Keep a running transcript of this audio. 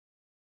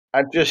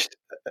I'm just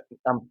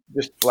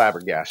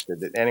flabbergasted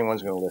that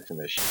anyone's going to listen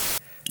to this.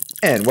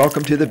 And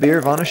welcome to the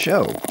Beervana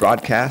Show,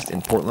 broadcast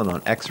in Portland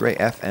on X-Ray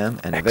FM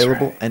and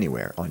available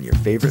anywhere on your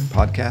favorite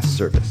podcast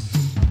service.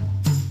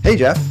 Hey,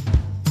 Jeff.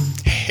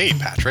 Hey,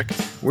 Patrick.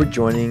 We're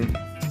joining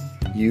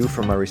you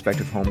from our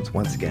respective homes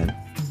once again.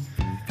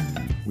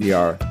 We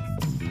are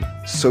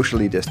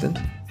socially distant.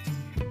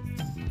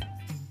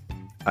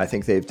 I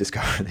think they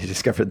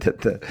discovered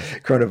that the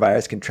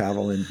coronavirus can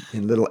travel in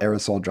little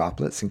aerosol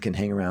droplets and can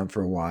hang around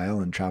for a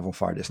while and travel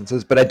far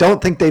distances. But I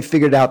don't think they've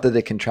figured out that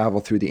it can travel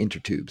through the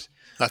intertubes.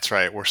 That's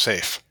right. We're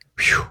safe.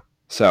 Whew.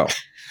 So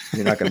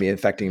you're not going to be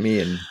infecting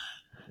me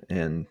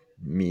and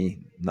me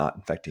not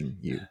infecting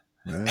you.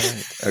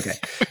 Right. Okay.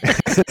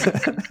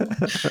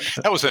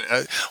 That was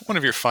one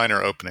of your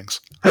finer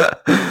openings.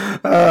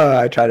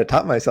 I try to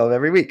top myself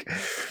every week.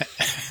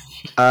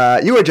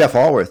 You are Jeff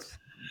Allworth.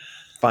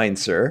 Fine,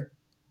 sir.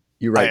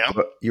 You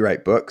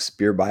write books,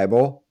 Beer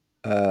Bible,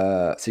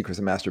 Secrets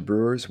of Master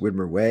Brewers,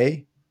 Widmer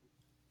Way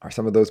are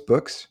some of those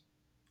books.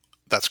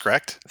 That's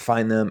correct.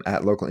 Find them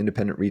at local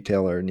independent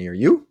retailer near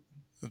you.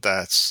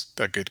 That's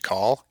a good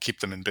call.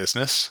 Keep them in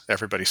business.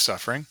 Everybody's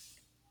suffering.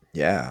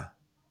 Yeah.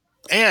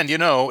 And,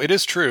 it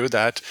is true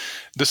that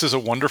this is a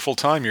wonderful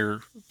time. You're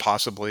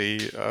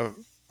possibly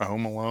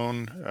home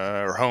alone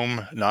or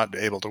home not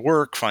able to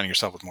work, finding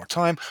yourself with more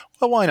time.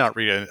 Well, why not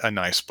read a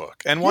nice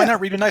book? And why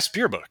not read a nice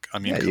beer book? I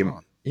mean, come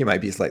on. You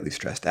might be slightly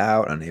stressed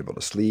out, unable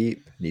to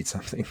sleep, need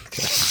something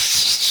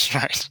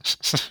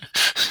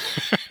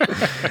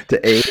to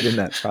aid in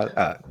that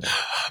process.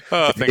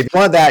 No. If you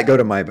want that, go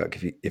to my book.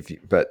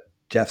 But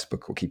Jeff's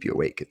book will keep you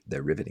awake.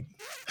 They're riveting.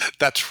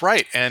 That's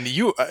right. And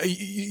you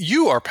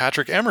are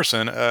Patrick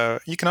Emerson,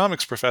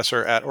 economics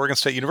professor at Oregon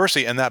State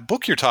University, and that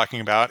book you're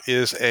talking about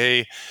is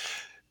a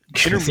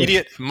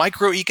intermediate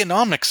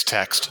microeconomics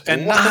text.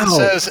 And nothing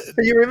says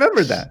you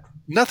remember that.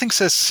 Nothing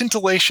says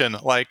scintillation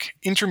like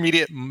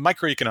intermediate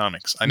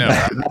microeconomics. I know.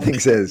 Nothing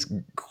says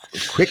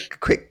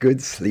quick,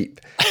 good sleep.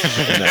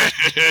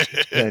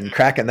 And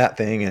cracking that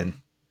thing, and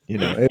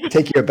it'll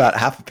take you about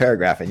half a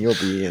paragraph, and you'll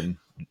be in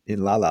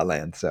La La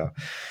Land. So,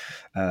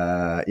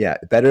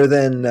 better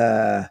than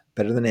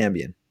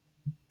Ambien.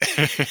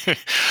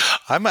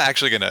 I'm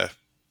actually gonna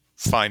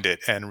find it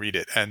and read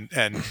it and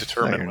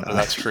determine whether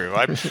that's true.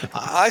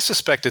 I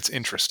suspect it's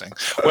interesting.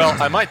 Well,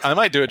 I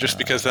might do it just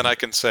because then I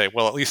can say,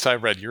 well, at least I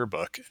read your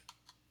book.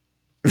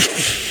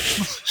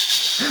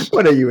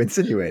 What are you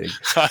insinuating?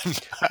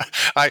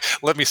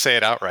 Let me say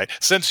it outright.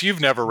 Since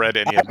you've never read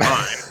any of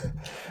mine,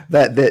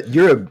 that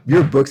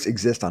your books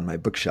exist on my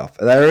bookshelf.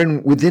 They're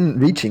within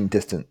reaching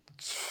distance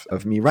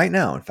of me right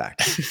now. In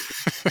fact,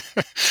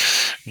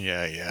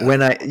 yeah.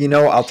 When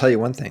I'll tell you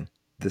one thing.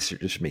 This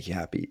should make you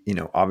happy.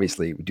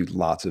 Obviously we do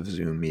lots of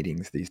Zoom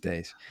meetings these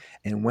days.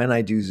 And when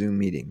I do Zoom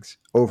meetings,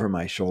 over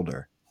my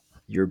shoulder,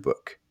 your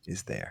book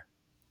is there.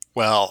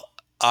 Well,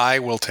 I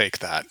will take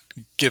that,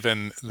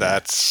 given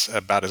that's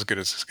about as good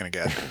as it's going to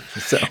get.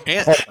 So,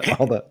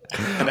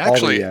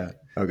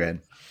 okay.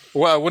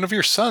 Well, one of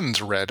your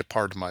sons read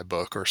part of my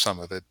book or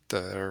some of it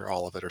or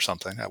all of it or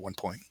something at one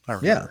point. I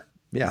remember.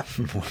 Yeah.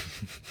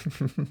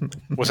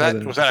 Was that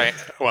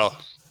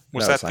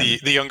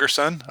the younger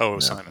son? Oh, it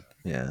was Simon.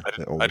 Yeah.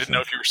 I didn't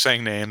know if you were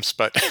saying names,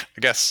 but I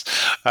guess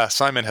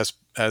Simon has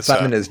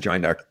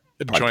joined our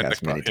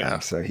podcast many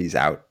times, so he's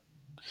out.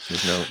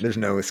 There's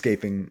no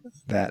escaping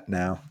that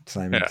now,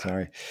 Simon. Yeah.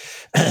 Sorry.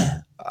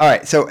 All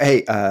right. So,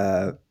 hey,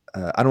 I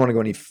don't want to go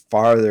any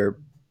farther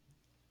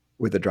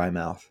with a dry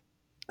mouth.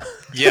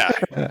 Yeah.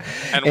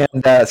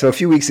 And so a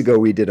few weeks ago,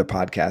 we did a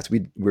podcast.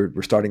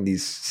 We're starting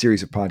these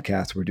series of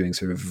podcasts. We're doing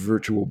sort of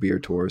virtual beer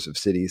tours of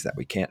cities that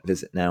we can't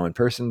visit now in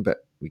person,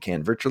 but we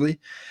can virtually.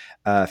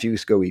 A few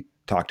weeks ago, we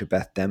talked to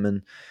Beth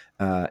Denman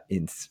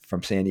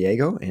from San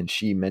Diego, and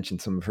she mentioned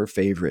some of her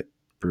favorite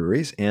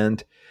breweries.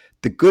 And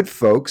the good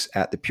folks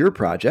at the Pure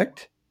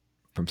Project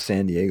from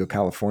San Diego,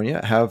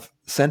 California, have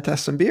sent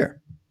us some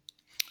beer.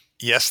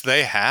 Yes,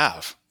 they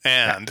have.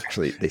 And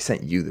actually, they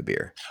sent you the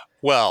beer.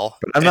 Well,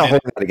 but I'm not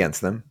holding that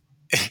against them.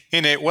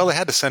 They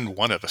had to send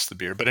one of us the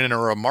beer, but in a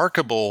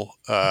remarkable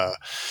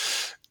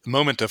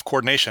moment of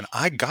coordination,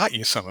 I got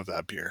you some of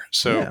that beer.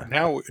 So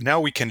now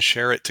we can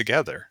share it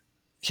together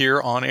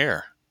here on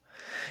air.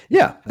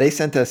 Yeah, they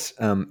sent us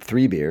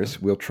 3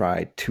 beers. We'll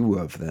try 2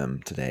 of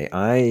them today.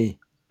 I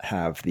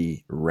have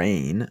the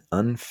Rain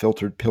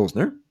Unfiltered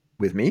Pilsner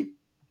with me.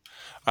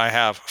 I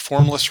have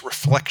Formless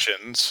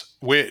Reflections,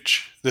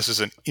 which this is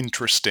an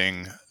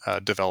interesting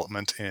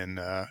development in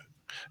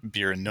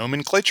beer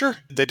nomenclature.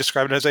 They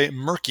describe it as a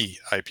murky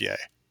IPA.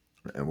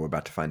 And we're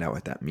about to find out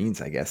what that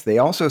means, I guess. They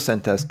also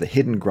sent us the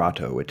Hidden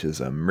Grotto, which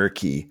is a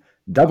murky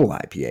double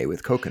IPA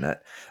with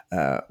coconut,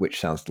 which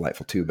sounds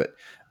delightful too, but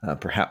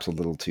perhaps a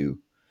little too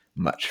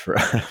much for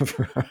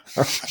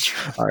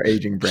our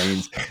aging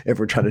brains if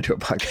we're trying to do a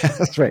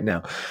podcast right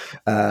now.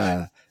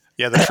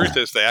 Yeah, the truth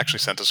is they actually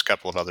sent us a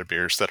couple of other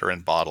beers that are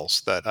in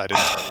bottles that I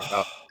didn't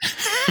tell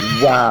you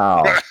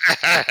about.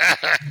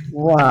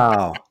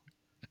 Wow.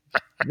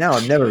 Now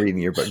I'm never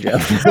reading your book,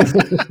 Jeff.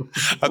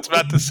 I was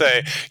about to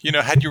say,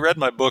 had you read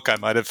my book, I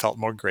might have felt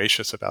more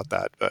gracious about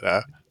that. But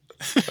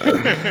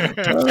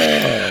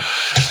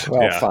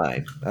Well, yeah.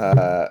 fine.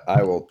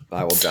 I will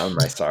drown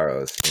my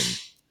sorrows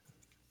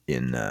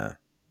in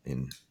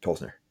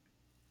Pilsner.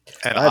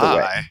 And By the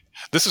way,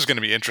 this is going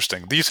to be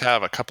interesting. This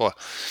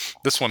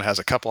one has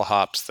a couple of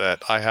hops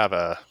that I have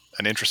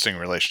an interesting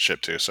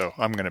relationship to. So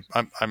I'm gonna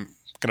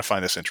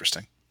find this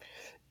interesting.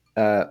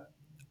 I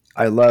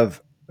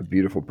love a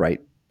beautiful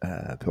bright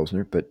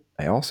Pilsner, but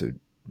I also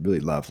really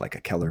love like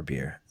a Keller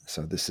beer.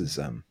 So this is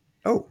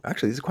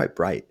actually this is quite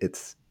bright.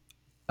 It's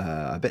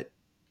a bit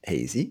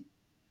hazy,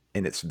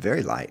 and it's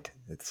very light.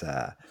 It's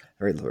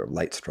very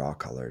light straw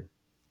colored.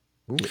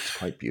 Ooh, it's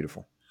quite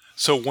beautiful.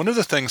 So one of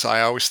the things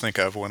I always think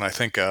of when I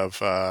think of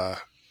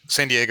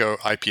San Diego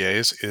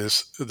IPAs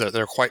is that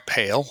they're quite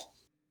pale.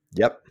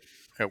 Yep.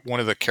 One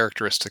of the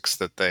characteristics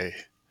that they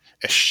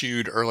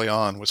eschewed early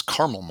on was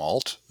caramel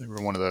malt. They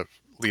were one of the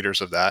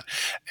leaders of that.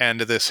 And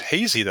this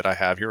hazy that I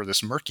have here,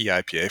 this murky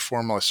IPA,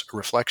 Formless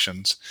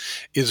Reflections,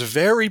 is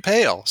very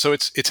pale. So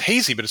it's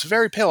hazy, but it's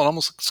very pale. It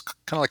almost looks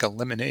kind of like a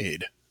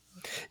lemonade.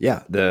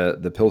 Yeah,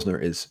 the Pilsner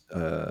is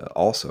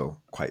also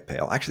quite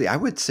pale. Actually, I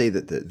would say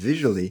that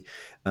visually,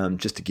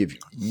 just to give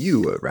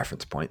you a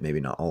reference point,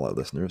 maybe not all our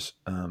listeners,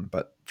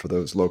 but for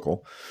those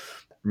local,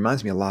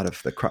 reminds me a lot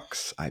of the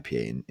Crux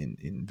IPA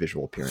in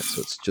visual appearance.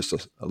 So it's just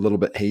a little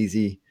bit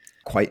hazy,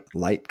 quite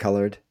light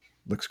colored.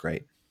 Looks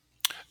great.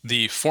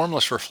 The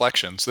Formless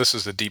Reflections, this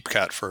is a deep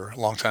cut for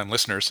longtime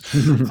listeners.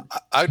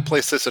 I'd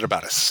place this at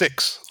about a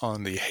 6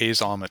 on the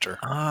hazeometer.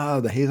 Ah,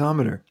 the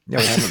hazeometer. Yeah,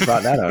 we haven't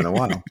brought that out in a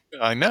while.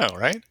 I know,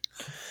 right?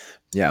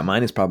 Yeah,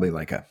 mine is probably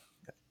like a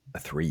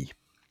 3.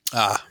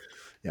 Ah.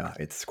 Yeah,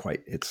 it's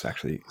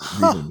actually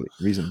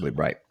reasonably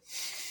bright.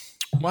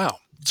 Wow.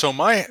 So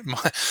my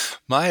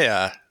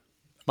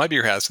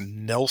beer has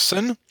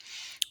Nelson,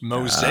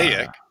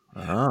 Mosaic,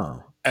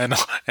 and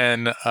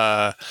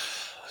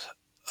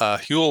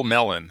Huell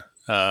Melon,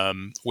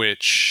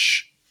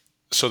 which,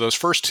 so those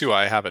first two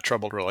I have a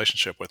troubled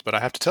relationship with, but I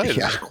have to tell you,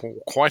 this is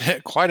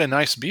quite a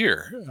nice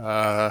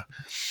beer.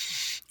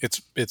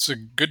 It's a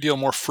good deal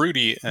more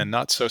fruity and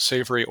not so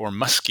savory or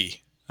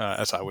musky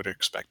as I would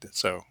expect it.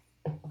 So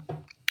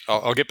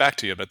I'll get back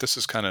to you, but this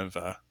is kind of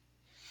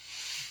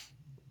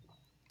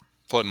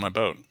floating my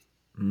boat.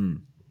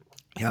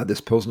 Yeah,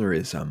 this Pilsner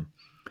is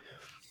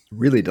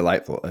really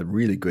delightful. A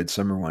really good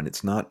summer one.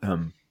 It's not.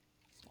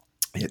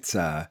 It's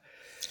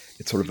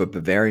sort of a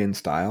Bavarian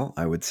style,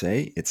 I would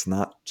say. It's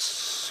not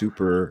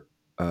super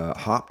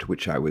hopped,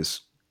 which I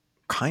was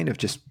kind of,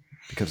 just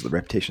because of the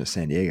reputation of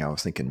San Diego, I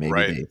was thinking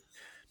maybe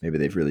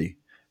they've really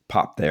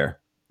popped their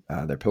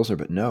Pilsner,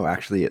 but no,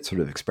 actually it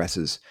sort of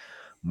expresses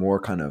more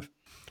kind of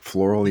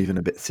floral, even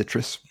a bit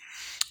citrus.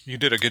 You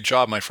did a good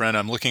job, my friend.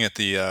 I'm looking at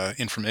the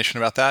information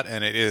about that,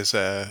 and it is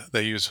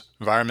they use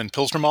Weyermann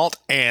Pilsner malt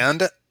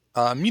and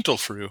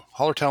Mittelfrüh,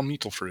 Hallertau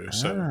Mittelfrüh.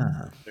 So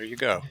there you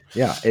go.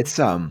 Yeah,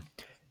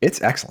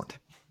 it's excellent.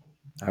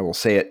 I will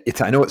say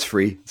it. I know it's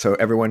free, so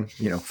everyone,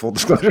 full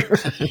disclosure,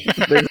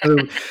 there's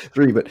no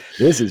free, but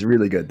this is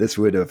really good. This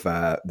would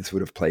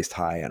have placed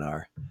high in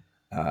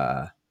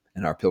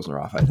our Pilsner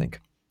off, I think.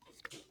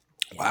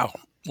 Wow.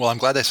 Well, I'm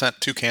glad they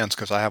sent 2 cans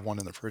because I have one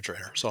in the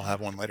refrigerator, so I'll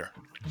have one later.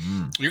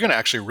 You're going to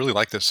actually really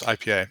like this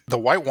IPA. The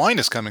white wine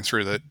is coming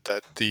through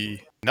that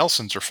the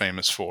Nelsons are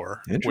famous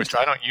for, which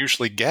I don't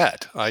usually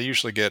get. I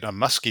usually get a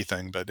musky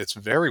thing, but it's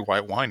very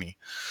white winey.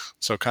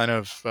 So kind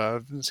of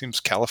it seems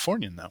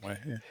Californian that way.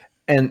 Yeah.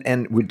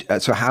 And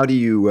so how do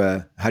you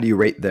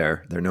rate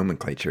their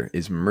nomenclature?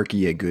 Is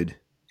murky a good?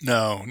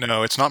 No,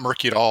 it's not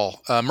murky at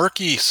all.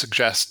 Murky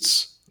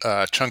suggests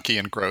chunky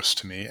and gross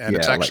to me, and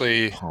it's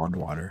actually like pond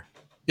water.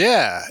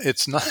 Yeah,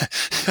 it's not.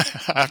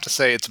 I have to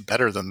say, it's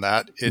better than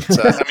that. It's.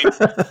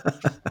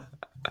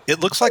 It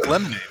looks like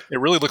lemonade. It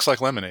really looks like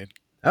lemonade.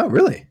 Oh,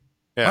 really?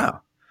 Yeah.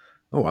 Wow.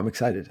 Oh, I'm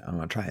excited. I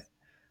want to try it.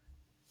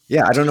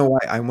 Yeah, I don't know why.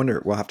 I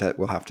wonder. We'll have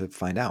to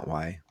find out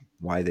why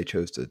they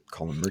chose to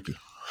call them murky.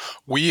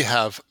 We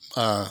have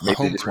maybe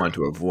they just wanted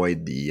to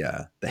avoid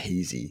the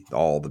hazy,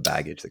 all the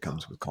baggage that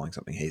comes with calling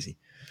something hazy.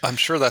 I'm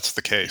sure that's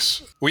the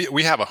case.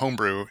 We have a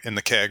homebrew in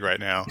the keg right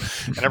now,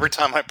 and every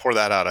time I pour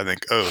that out, I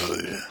think,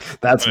 oh,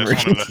 that's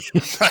murky.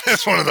 That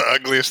is one of the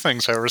ugliest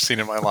things I've ever seen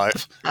in my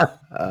life.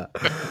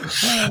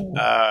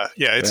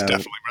 It's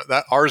definitely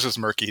that. Ours is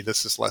murky.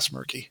 This is less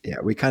murky. Yeah,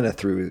 we kind of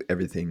threw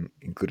everything,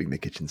 including the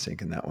kitchen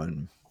sink, in that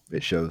one.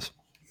 It shows.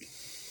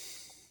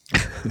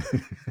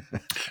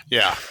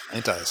 Yeah,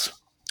 it does.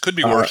 Could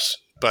be worse,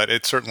 but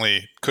it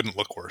certainly couldn't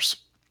look worse.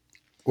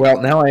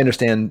 Well, now I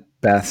understand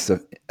Beth's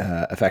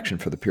affection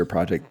for the Pure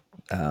Project.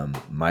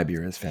 My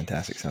beer is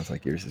fantastic. Sounds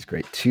like yours is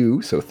great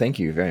too. So thank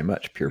you very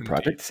much, Pure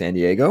Project, San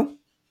Diego.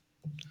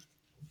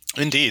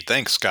 Indeed.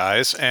 Thanks,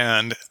 guys.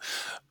 And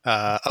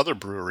other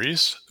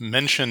breweries,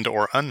 mentioned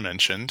or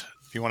unmentioned,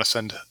 if you want to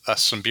send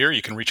us some beer,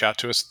 you can reach out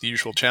to us at the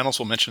usual channels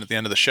we'll mention at the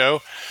end of the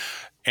show.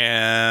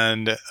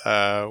 And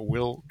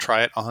we'll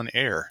try it on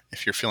air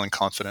if you're feeling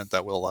confident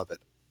that we'll love it.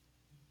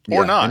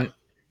 Or not.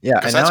 Yeah,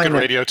 and that's good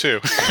radio too.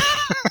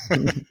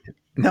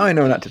 Now I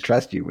know not to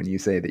trust you when you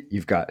say that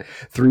you've got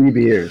 3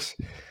 beers.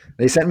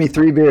 They sent me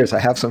 3 beers. I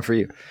have some for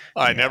you.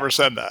 I never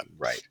said that.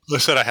 Right. I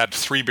said I had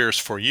 3 beers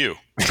for you.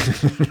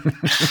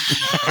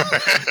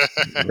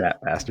 Rat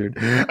bastard.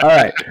 All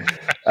right.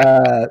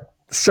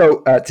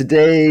 So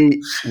today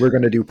we're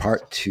going to do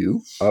part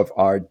 2 of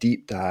our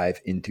deep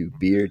dive into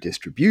beer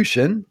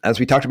distribution. As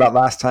we talked about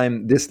last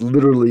time, this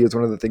literally is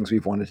one of the things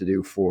we've wanted to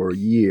do for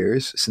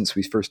years since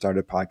we first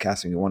started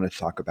podcasting. We wanted to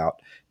talk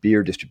about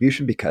beer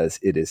distribution because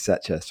it is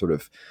such a sort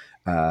of,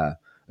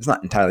 it's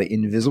not entirely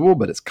invisible,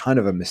 but it's kind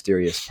of a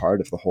mysterious part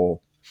of the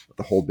whole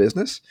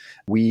business.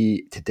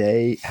 We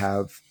today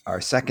have our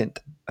second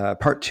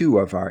part 2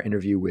 of our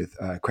interview with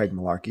Craig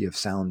Malarkey of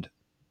Sound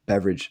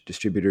Beverage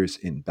Distributors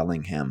in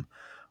Bellingham,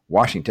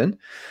 Washington.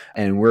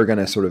 And we're going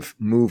to sort of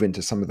move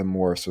into some of the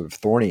more sort of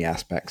thorny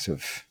aspects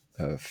of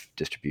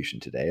distribution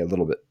today, a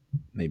little bit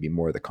maybe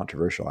more of the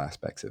controversial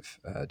aspects of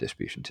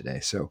distribution today.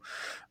 So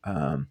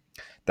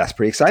that's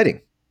pretty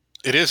exciting.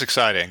 It is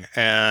exciting.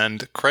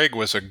 And Craig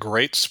was a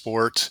great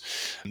sport.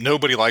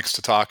 Nobody likes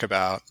to talk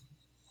about,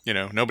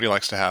 nobody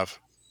likes to have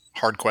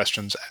hard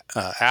questions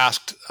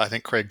asked. I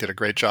think Craig did a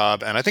great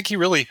job. And I think he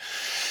really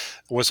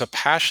was a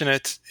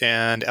passionate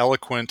and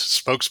eloquent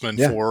spokesman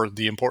for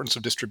the importance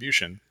of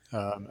distribution.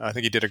 I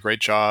think he did a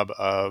great job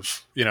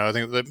of, I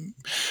think that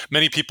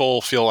many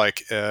people feel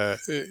like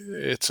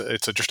it's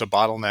just a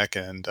bottleneck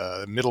and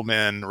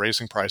middlemen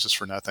raising prices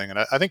for nothing. And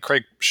I think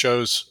Craig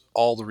shows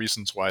all the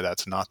reasons why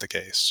that's not the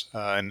case.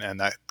 And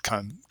that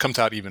comes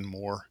out even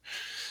more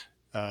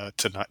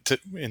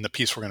in the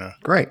piece we're going to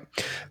Great.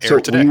 So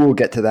today. We will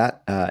get to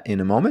that in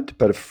a moment.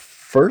 But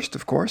first,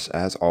 of course,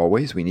 as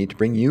always, we need to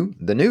bring you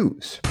the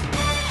news.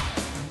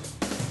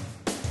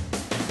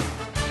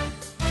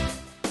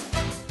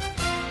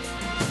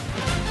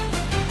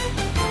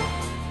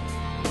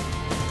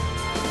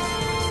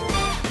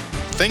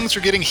 Things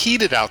are getting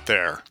heated out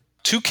there.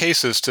 2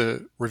 cases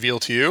to reveal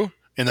to you.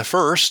 In the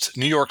first,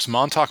 New York's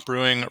Montauk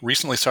Brewing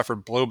recently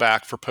suffered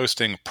blowback for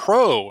posting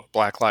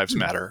pro-Black Lives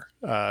Matter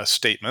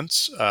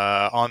statements.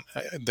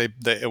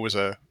 It was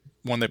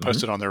one they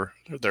posted on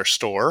their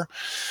store.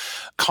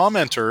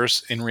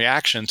 Commenters, in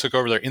reaction, took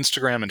over their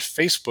Instagram and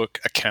Facebook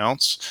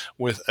accounts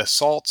with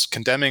assaults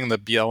condemning the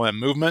BLM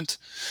movement,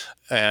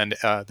 and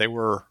they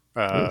were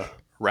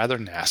rather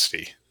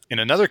nasty. In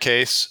another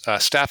case,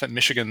 staff at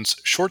Michigan's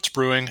Shorts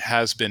Brewing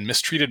has been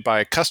mistreated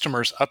by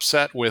customers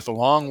upset with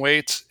long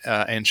waits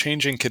and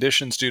changing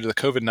conditions due to the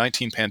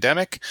COVID-19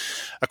 pandemic.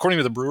 According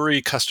to the brewery,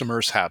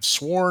 customers have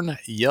sworn,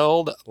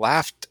 yelled,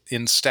 laughed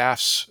in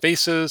staff's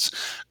faces,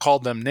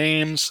 called them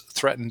names,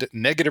 threatened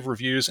negative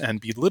reviews, and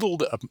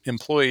belittled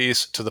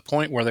employees to the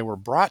point where they were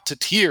brought to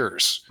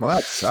tears. Well,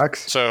 that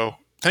sucks. So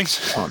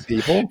thanks. Come on,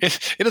 people.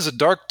 It is a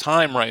dark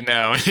time right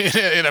now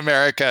in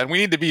America, and we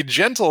need to be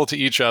gentle to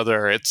each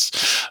other.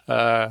 It's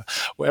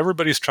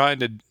everybody's trying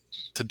to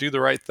do the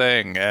right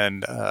thing,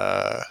 and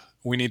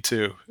we need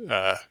to,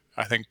 I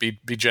think, be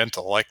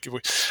gentle. Like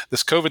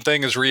this COVID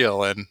thing is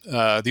real, and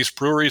these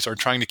breweries are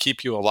trying to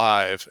keep you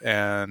alive,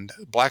 and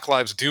Black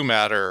lives do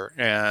matter,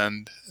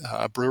 and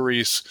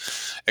breweries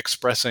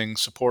expressing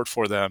support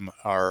for them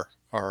are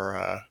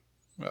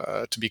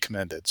to be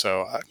commended.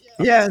 So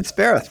and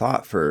spare a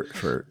thought for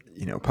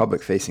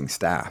public facing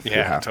staff who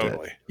have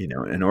totally.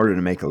 to, in order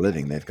to make a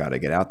living, they've got to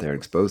get out there and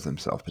expose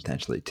themselves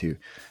potentially to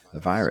the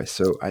virus.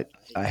 So I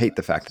hate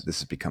the fact that this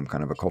has become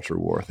kind of a culture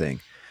war thing.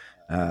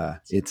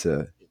 It's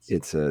a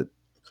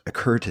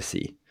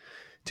courtesy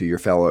to your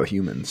fellow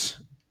humans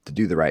to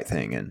do the right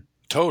thing and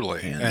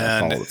totally.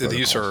 And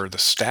these are the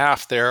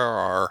staff there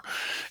are,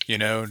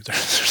 they're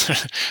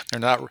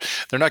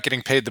not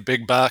getting paid the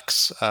big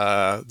bucks.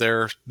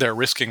 They're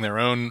risking their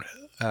own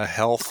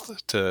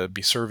health to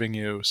be serving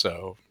you.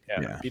 So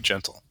be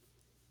gentle.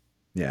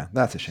 Yeah,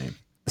 that's a shame.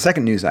 The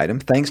second news item,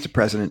 thanks to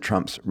President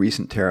Trump's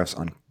recent tariffs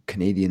on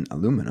Canadian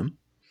aluminium.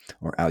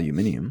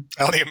 Aluminium.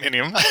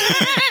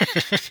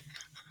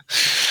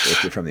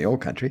 If you're from the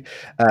old country,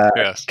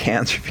 yes.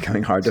 Cans are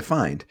becoming hard to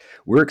find.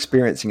 We're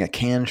experiencing a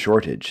can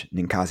shortage,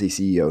 Ninkasi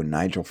CEO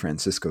Nigel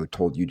Francisco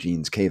told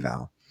Eugene's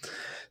KVAL.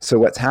 So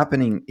what's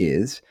happening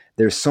is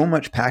there's so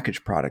much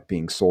packaged product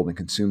being sold and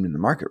consumed in the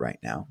market right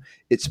now,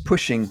 it's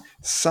pushing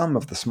some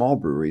of the small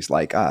breweries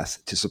like us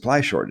to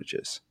supply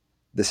shortages.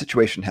 The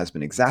situation has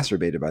been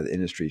exacerbated by the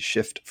industry's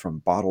shift from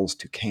bottles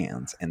to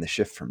cans and the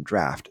shift from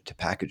draft to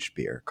packaged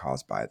beer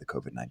caused by the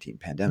COVID-19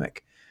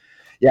 pandemic.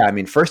 Yeah, I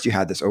mean, first you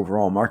had this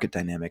overall market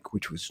dynamic,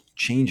 which was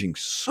changing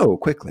so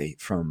quickly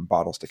from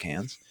bottles to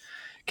cans.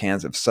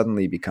 Cans have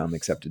suddenly become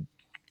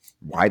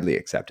widely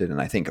accepted,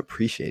 and I think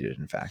appreciated,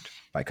 in fact,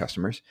 by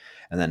customers.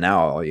 And then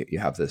now you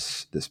have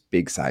this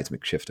big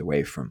seismic shift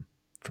away from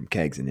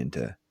kegs and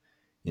into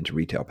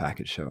retail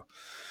package. So,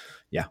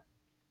 yeah,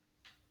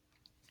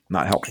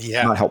 not helped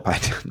by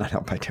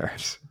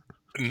tariffs.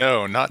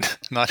 No, not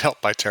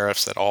helped by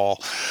tariffs at all.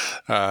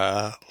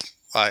 I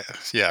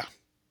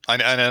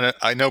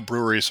know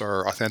breweries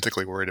are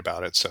authentically worried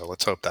about it, so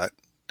let's hope that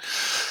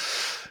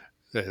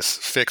is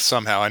fixed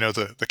somehow. I know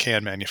the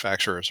can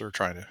manufacturers are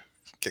trying to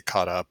get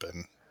caught up,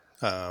 and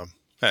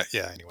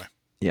Yeah. Anyway,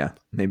 Yeah,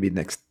 maybe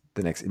the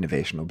next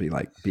innovation will be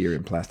like beer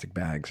in plastic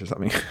bags or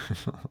something.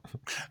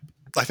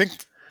 I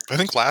think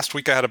last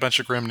week I had a bunch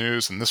of grim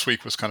news, and this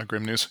week was kind of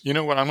grim news. You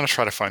know what? I'm going to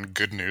try to find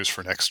good news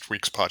for next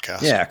week's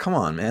podcast. Yeah, come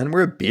on, man.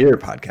 We're a beer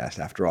podcast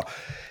after all.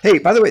 Hey,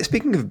 by the way,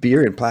 speaking of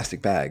beer in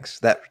plastic bags,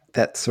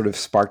 that sort of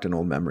sparked an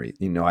old memory.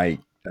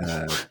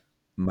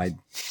 My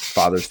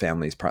father's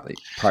family is part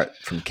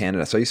from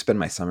Canada, so I used to spend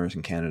my summers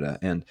in Canada.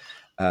 And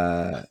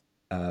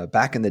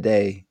back in the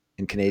day,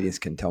 and Canadians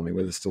can tell me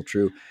whether it's still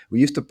true, we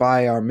used to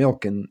buy our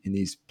milk in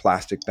these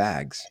plastic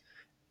bags,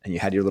 and you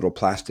had your little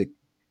plastic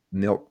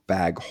milk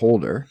bag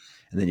holder,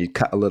 and then you'd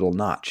cut a little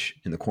notch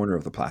in the corner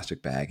of the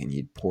plastic bag, and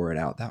you'd pour it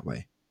out that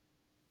way.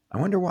 I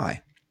wonder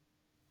why.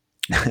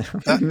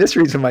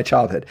 Mysteries of my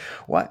childhood.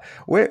 Why?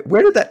 Where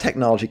did that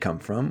technology come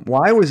from?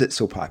 Why was it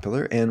so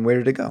popular, and where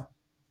did it go?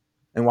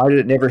 And why did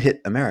it never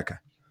hit America?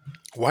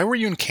 Why were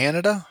you in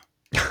Canada?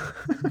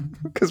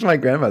 Because my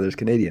grandmother's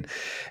Canadian,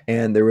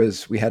 and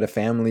we had a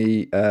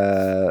family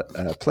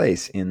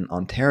place in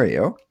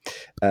Ontario.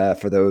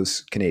 For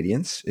those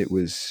Canadians, it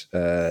was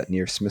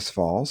near Smiths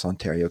Falls,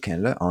 Ontario,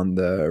 Canada, on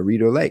the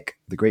Rideau Lake,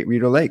 the Great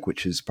Rideau Lake,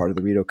 which is part of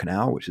the Rideau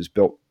Canal, which was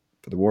built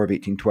for the War of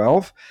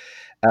 1812.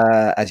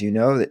 As you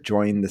know, that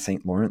joined the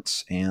St.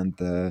 Lawrence and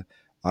the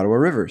Ottawa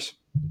rivers.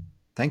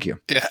 Thank you.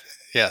 Yeah.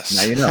 Yes.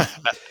 Now you know.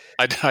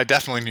 I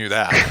definitely knew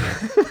that.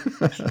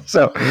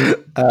 So,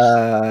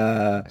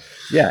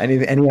 yeah.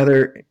 Any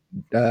other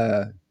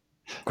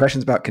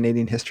questions about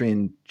Canadian history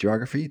and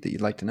geography that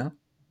you'd like to know?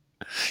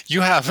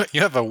 You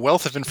have a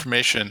wealth of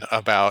information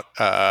about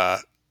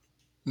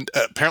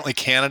apparently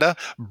Canada,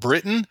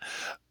 Britain,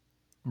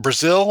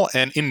 Brazil,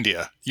 and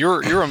India.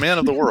 You're a man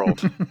of the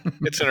world.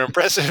 It's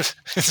impressive.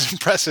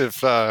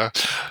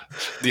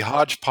 The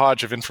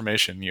hodgepodge of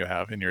information you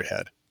have in your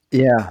head.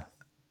 Yeah.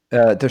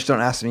 Just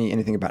don't ask me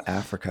anything about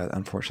Africa,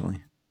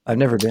 unfortunately. I've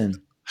never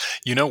been.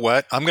 You know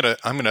what? I'm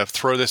gonna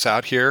throw this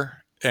out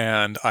here,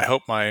 and I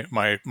hope my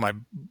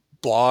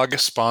blog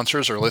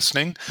sponsors are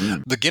listening.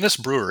 The Guinness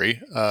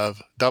Brewery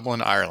of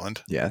Dublin,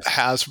 Ireland, yes,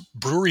 has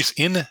breweries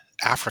in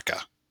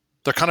Africa.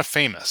 They're kind of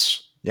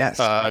famous. Yes.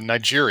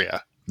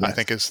 Nigeria, yes, I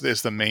think is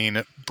the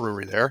main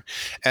brewery there.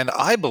 And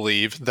I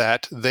believe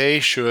that they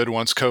should,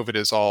 once COVID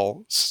is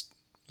all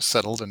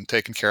settled and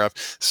taken care of,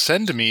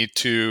 send me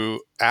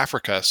to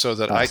Africa so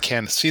that I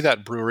can see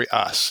that brewery,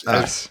 us.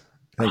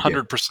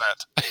 100%.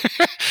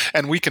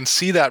 And we can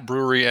see that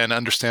brewery and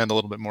understand a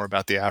little bit more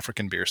about the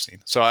African beer scene.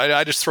 So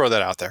I just throw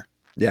that out there.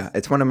 Yeah,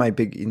 it's one of my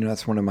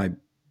that's one of my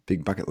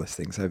big bucket list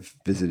things. I've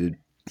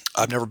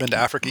never been to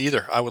Africa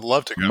either. I would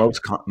love to go.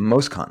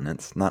 Most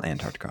continents, not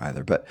Antarctica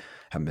either, but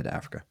haven't been to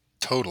Africa.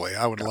 Totally.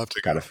 I would love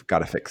to go.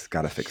 Gotta fix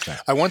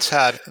that. I once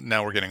had,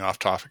 now we're getting off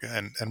topic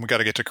and we got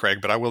to get to Craig,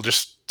 but I will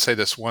just say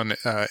this one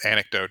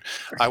anecdote.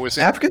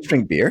 Africans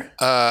drink beer.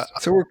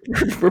 So we're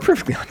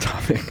perfectly on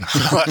topic.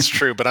 That's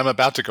true, but I'm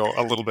about to go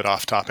a little bit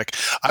off topic.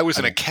 I was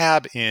in a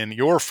cab in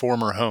your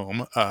former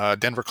home,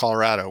 Denver,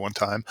 Colorado, one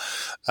time,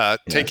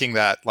 taking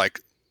that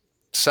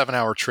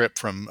 7-hour trip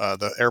from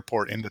the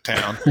airport into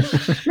town.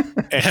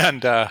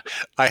 And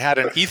I had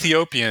an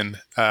Ethiopian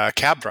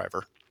cab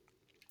driver.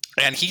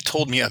 And he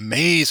told me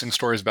amazing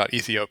stories about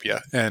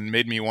Ethiopia and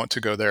made me want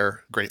to go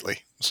there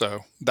greatly.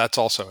 So that's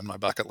also in my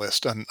bucket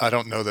list. And I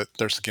don't know that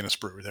there's a Guinness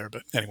brewery there,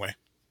 but anyway.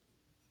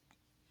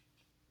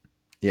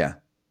 Yeah.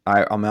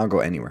 I'll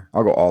go anywhere.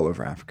 I'll go all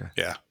over Africa.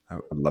 Yeah. I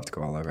would love to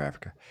go all over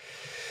Africa.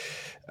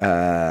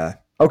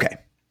 Okay.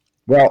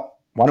 Well,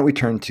 why don't we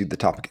turn to the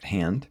topic at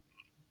hand?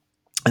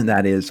 And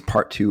that is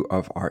part 2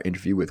 of our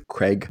interview with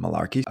Craig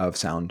Malarkey of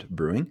Sound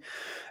Brewing.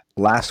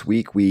 Last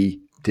week,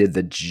 we did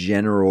the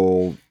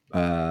general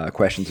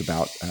questions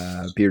about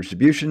beer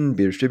distribution,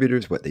 beer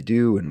distributors, what they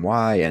do and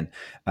why. And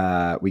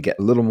we get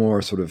a little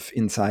more sort of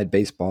inside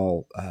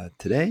baseball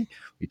today.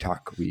 We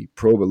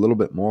probe a little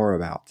bit more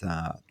about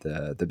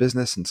the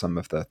business and some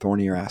of the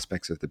thornier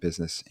aspects of the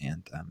business.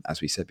 And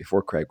as we said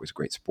before, Craig was a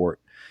great sport.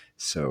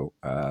 So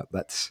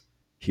let's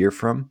hear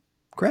from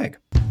Craig.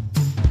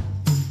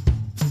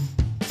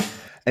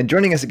 And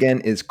joining us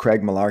again is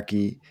Craig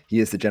Malarkey.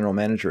 He is the general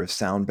manager of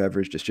Sound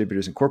Beverage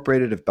Distributors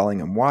Incorporated of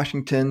Bellingham,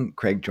 Washington.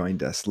 Craig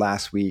joined us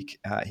last week.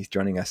 He's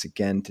joining us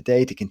again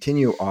today to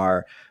continue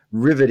our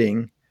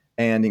riveting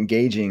and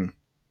engaging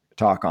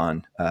talk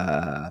on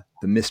the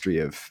mystery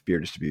of beer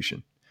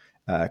distribution.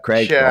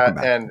 Craig, welcome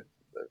back. And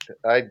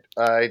I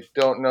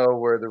don't know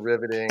where the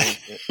riveting.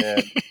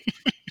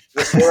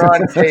 We're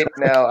on tape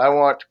now. I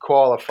want to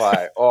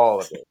qualify all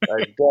of it.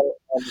 I don't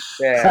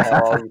understand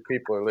how all you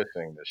people are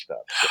listening to this stuff.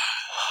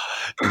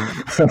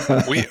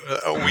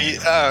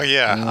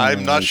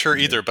 I'm not sure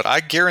either, but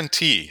I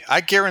guarantee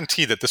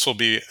that this will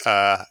be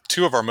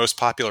 2 of our most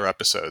popular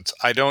episodes.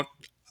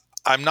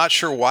 I'm not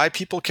sure why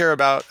people care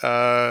about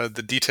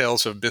the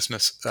details of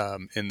business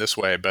in this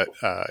way, but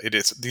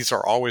these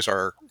are always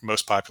our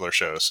most popular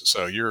shows.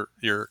 So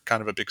you're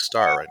kind of a big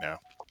star right now.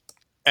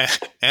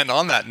 And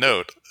on that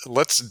note,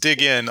 let's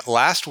dig in.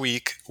 Last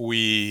week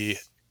we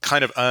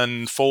kind of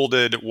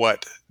unfolded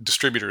what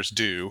distributors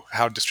do,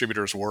 how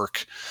distributors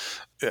work,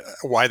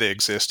 why they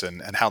exist,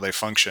 and how they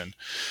function.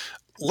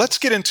 Let's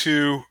get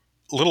into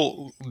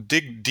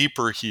dig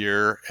deeper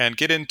here and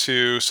get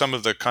into some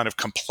of the kind of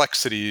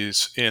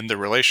complexities in the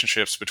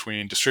relationships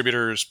between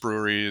distributors,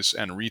 breweries,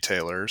 and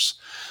retailers,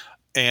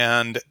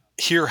 and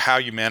hear how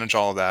you manage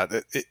all of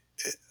that.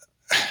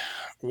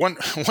 One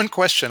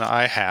question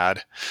I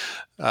had,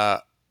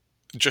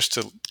 just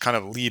to kind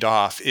of lead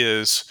off,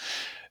 is,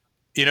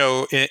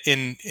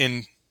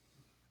 in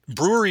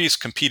breweries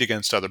compete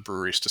against other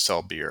breweries to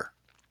sell beer.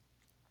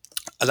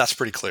 That's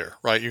pretty clear,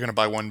 right? You're going to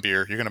buy one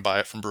beer, you're going to buy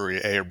it from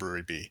brewery A or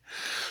brewery B.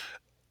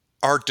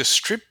 Our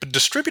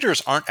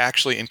distributors aren't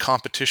actually in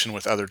competition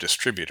with other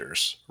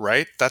distributors,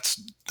 right? That's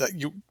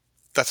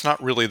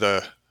not really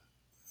the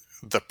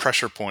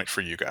pressure point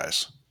for you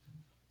guys.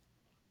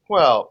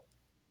 Well,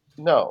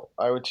 no,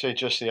 I would say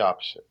just the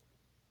opposite.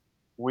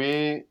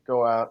 We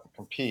go out and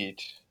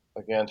compete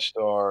against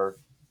the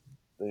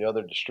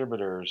other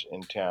distributors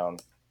in town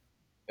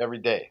every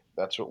day.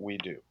 That's what we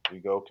do. We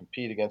go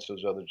compete against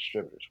those other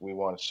distributors. We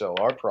want to sell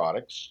our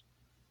products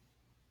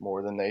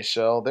more than they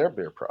sell their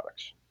beer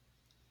products.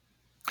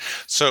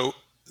 So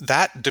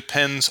that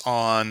depends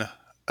on,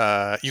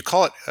 you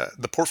call it,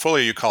 the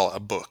portfolio, you call it a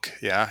book.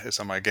 Yeah.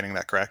 Am I getting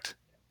that correct?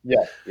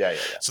 Yeah.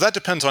 So that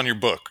depends on your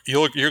book.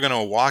 You're going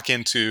to walk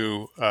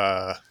into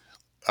a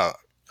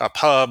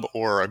pub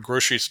or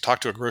talk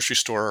to a grocery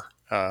store,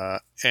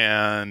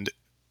 and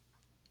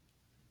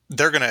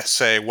they're going to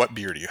say, what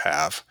beer do you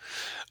have?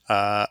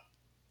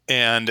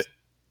 And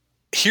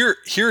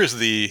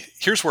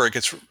here's where it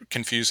gets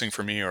confusing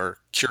for me, or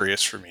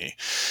curious for me.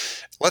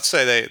 Let's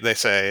say they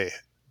say,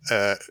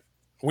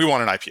 we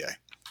want an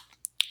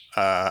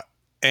IPA.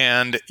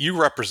 And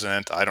you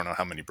represent, I don't know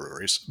how many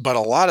breweries, but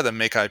a lot of them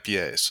make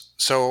IPAs.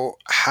 So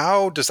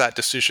how does that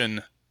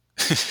decision,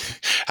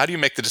 how do you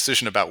make the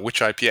decision about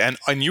which IPA?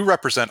 And you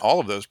represent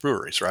all of those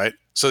breweries, right?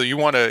 So you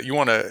want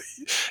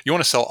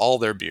to sell all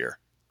their beer,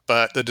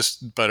 but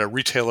a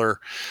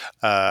retailer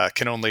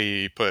can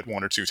only put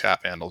one or two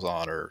tap handles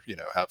on, or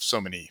have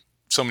so many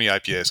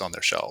IPAs on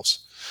their shelves.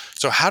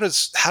 So how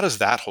does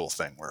that whole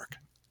thing work?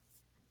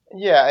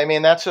 Yeah, I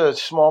mean, that's a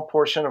small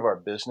portion of our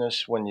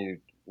business when you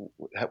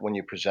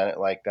present it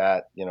like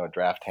that.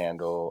 Draft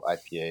handle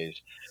IPAs.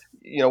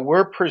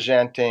 We're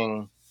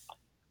presenting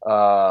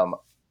all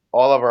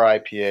of our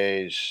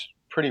IPAs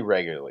pretty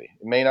regularly.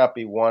 It may not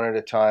be one at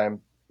a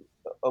time.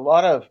 A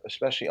lot of,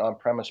 especially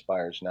on-premise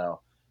buyers now,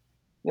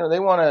 they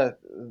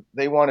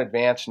want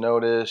advance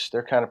notice.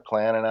 They're kind of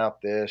planning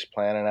out this,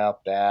 planning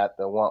out that.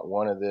 They'll want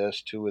one of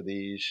this, two of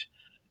these.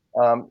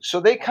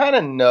 So they kind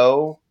of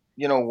know,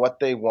 what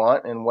they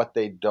want and what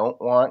they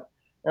don't want.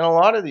 And a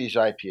lot of these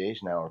IPAs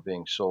now are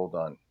being sold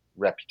on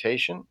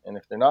reputation. And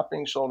if they're not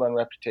being sold on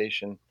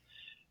reputation,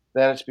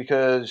 then it's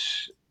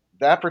because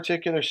that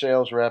particular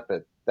sales rep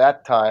at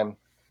that time,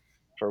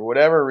 for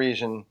whatever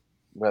reason,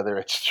 whether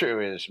it's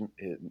through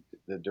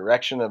the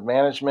direction of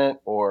management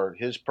or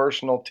his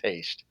personal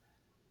taste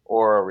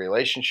or a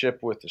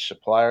relationship with the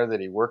supplier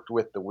that he worked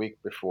with the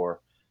week before,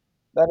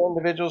 that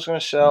individual is going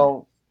to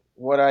sell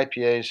what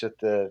IPAs at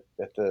the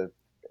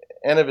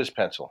end of his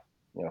pencil,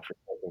 for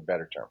a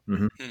better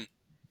term.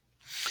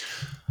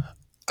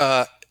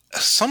 Mm-hmm.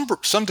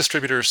 Some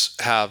distributors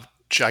have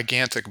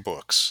gigantic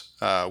books.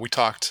 We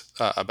talked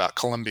about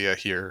Columbia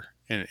here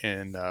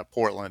in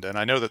Portland, and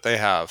I know that they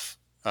have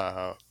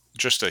they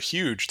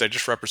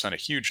just represent a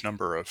huge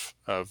number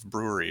of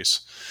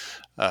breweries,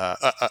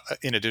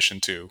 in addition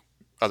to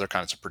other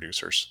kinds of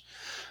producers.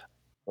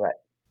 Right.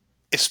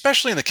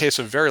 Especially in the case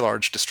of very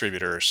large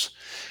distributors,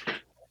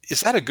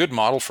 is that a good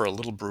model for a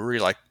little brewery?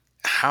 Like,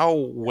 how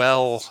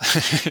well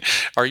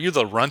are you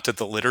the runt of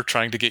the litter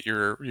trying to get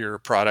your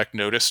product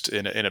noticed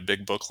in a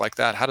big book like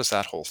that? How does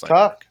that whole thing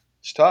work?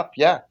 It's tough.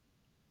 Yeah.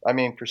 I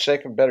mean, for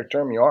sake of a better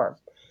term, you are.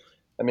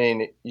 I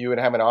mean, you would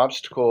have an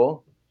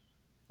obstacle.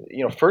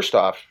 First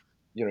off,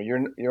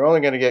 you're only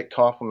going to get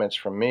compliments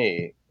from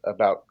me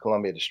about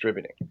Columbia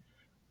Distributing.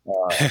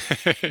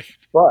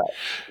 But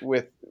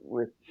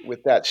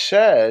with that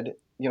said,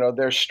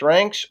 their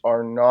strengths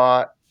are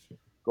not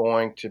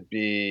going to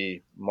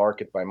be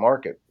market by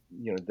market.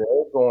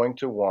 They're going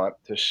to want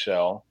to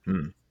sell,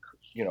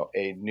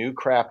 a new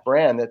craft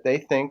brand that they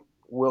think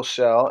will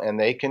sell and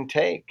they can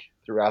take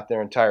throughout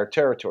their entire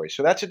territory.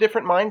 So that's a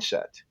different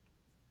mindset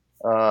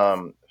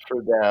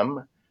for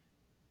them,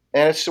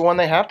 and it's the one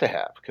they have to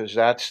have because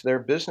that's their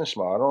business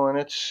model, and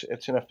it's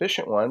an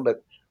efficient one.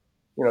 But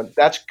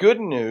that's good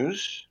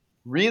news,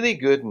 really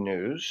good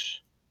news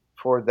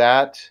for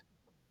that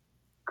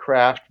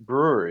craft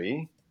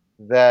brewery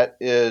that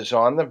is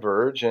on the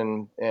verge,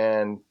 and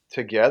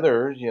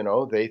together,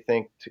 they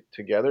think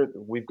together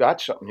we've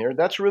got something here.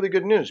 That's really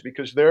good news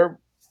because they're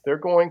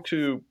going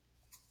to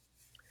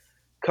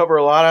cover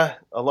a lot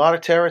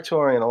of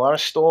territory and a lot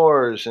of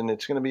stores, and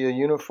it's going to be a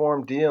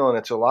uniform deal, and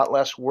it's a lot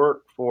less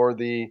work for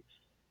the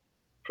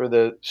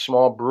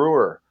small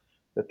brewer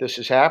that this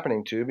is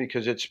happening to,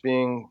 because it's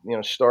being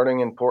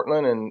starting in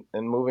Portland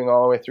and moving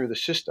all the way through the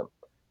system.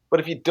 But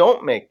if you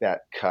don't make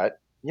that cut,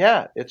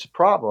 yeah, it's a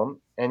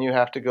problem, and you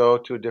have to go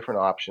to a different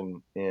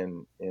option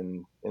in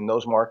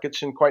those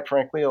markets. And quite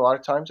frankly, a lot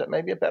of times that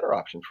may be a better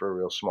option for a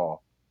real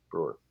small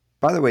brewer.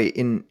 By the way,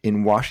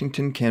 in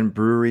Washington, can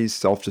breweries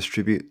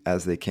self-distribute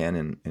as they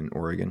can in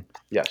Oregon?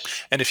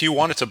 Yes. And if you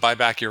wanted to buy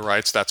back your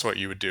rights, that's what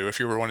you would do. If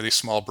you were one of these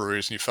small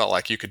breweries and you felt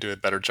like you could do a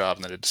better job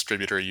than a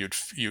distributor, you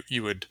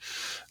would,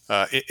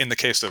 in the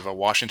case of a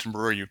Washington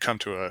brewery, you'd come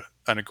to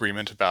an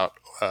agreement about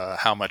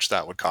how much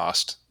that would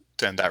cost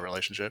to end that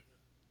relationship.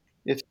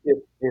 If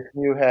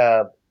you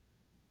have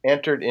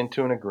entered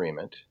into an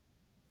agreement,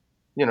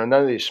 none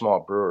of these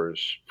small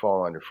brewers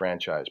fall under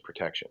franchise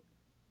protection.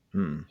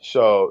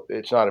 So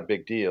it's not a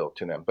big deal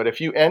to them. But if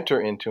you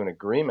enter into an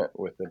agreement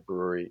with the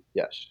brewery,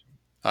 yes.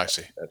 I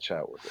see. That's how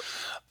it would work.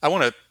 I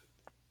want to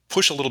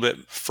push a little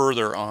bit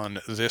further on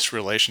this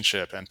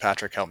relationship, and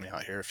Patrick, help me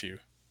out here if you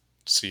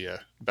see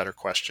a better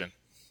question.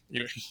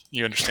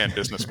 You understand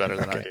business better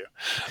than Okay.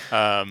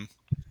 I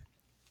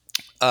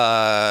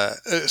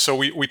do. So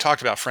we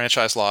talked about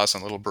franchise laws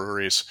and little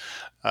breweries,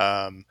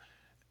 and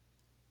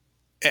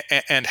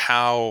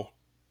how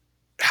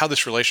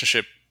this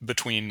relationship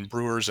between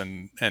brewers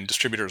and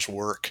distributors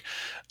work.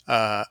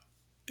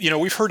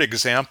 We've heard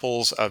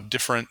examples of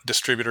different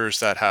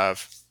distributors that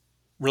have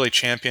really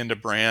championed a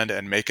brand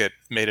and made it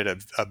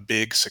a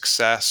big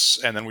success.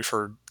 And then we've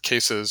heard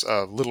cases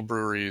of little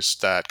breweries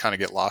that kind of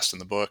get lost in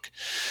the book.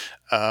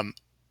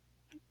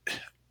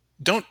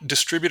 Don't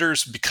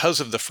distributors, because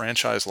of the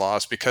franchise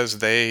laws, because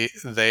they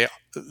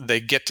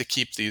get to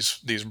keep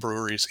these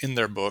breweries in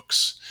their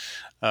books,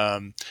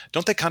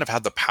 don't they kind of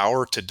have the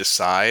power to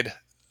decide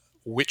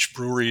which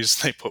breweries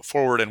they put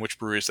forward and which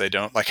breweries they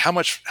don't? Like how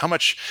much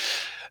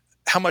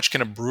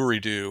can a brewery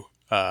do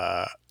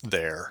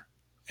there,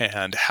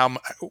 and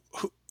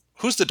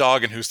who's the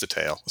dog and who's the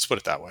tail? Let's put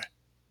it that way.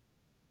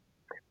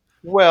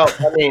 Well,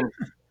 I mean,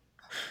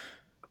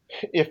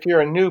 if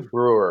you're a new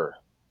brewer,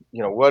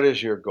 what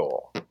is your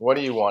goal? What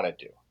do you want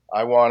to do?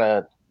 I want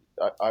to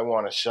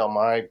sell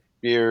my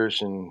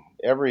beers in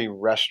every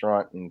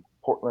restaurant in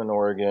Portland,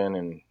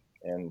 Oregon,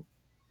 and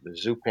the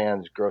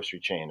Zupan's grocery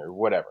chain or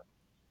whatever.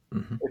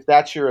 Mm-hmm. If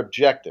that's your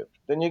objective,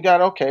 then you got,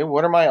 okay,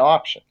 what are my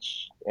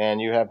options? And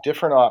you have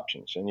different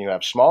options, and you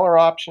have smaller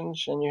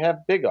options, and you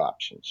have big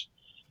options.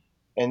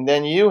 And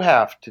then you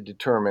have to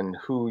determine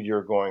who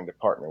you're going to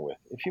partner with.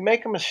 If you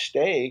make a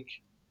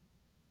mistake,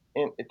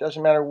 and it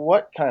doesn't matter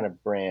what kind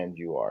of brand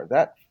you are,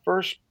 that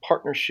first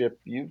partnership,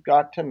 you've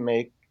got to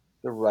make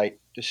the right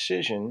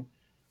decision,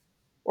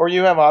 or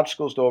you have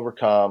obstacles to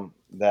overcome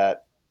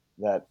that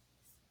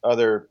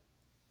other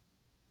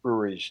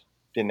breweries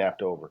didn't have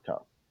to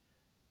overcome.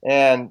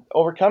 And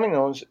overcoming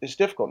those is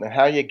difficult. And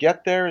how you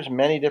get there is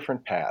many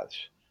different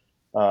paths.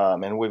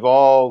 And we've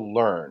all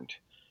learned.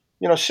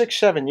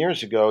 6-7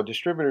 years ago,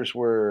 distributors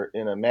were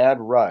in a mad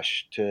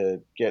rush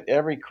to get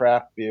every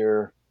craft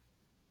beer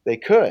they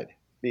could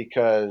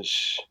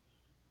because,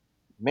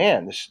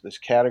 man, this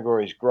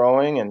category is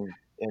growing, and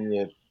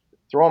you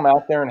throw them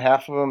out there and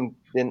half of them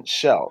didn't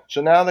sell.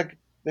 So now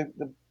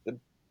the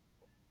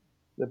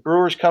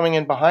brewers coming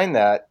in behind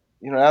that,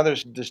 now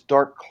there's this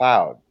dark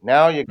cloud.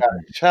 Now you got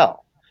to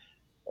sell.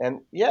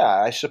 And yeah,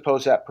 I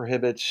suppose that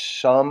prohibits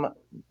some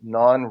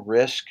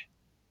non-risk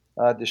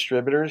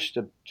distributors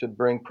to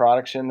bring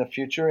products in the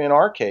future. In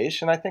our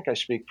case, and I think I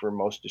speak for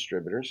most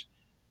distributors,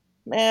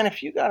 man,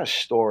 if you got a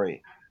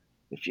story,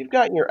 if you've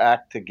got your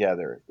act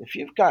together, if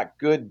you've got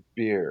good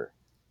beer,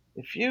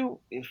 if you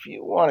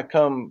want to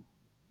come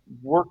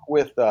work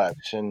with us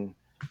and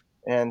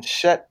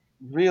set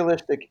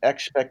realistic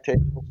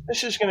expectations,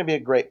 this is going to be a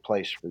great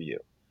place for you.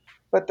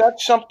 But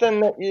that's something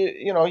that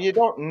you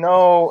don't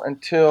know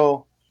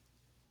until.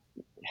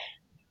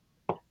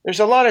 There's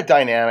a lot of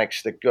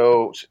dynamics that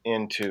goes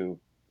into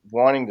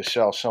wanting to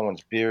sell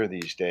someone's beer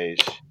these days.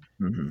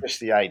 Mm-hmm. Just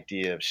the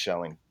idea of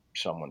selling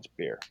someone's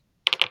beer.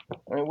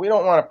 I mean, we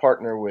don't want to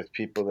partner with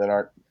people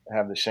that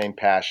have the same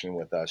passion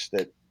with us.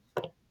 That,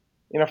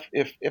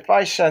 if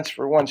I sense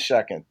for 1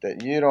 second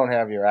that you don't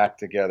have your act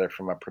together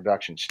from a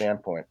production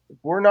standpoint,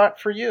 we're not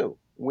for you.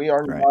 We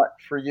are not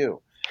for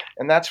you,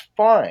 and that's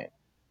fine.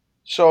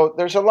 So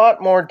there's a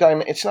lot more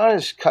it's not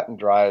as cut and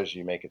dry as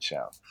you make it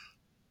sound.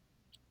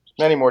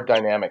 Many more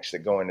dynamics that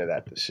go into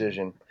that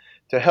decision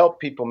to help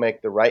people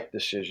make the right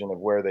decision of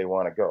where they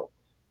want to go.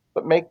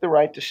 But make the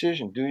right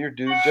decision. Do your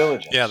due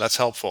diligence. Yeah, that's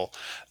helpful.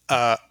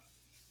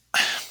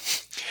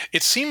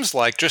 It seems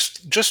like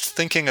just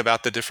thinking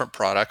about the different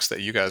products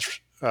that you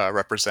guys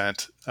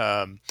represent,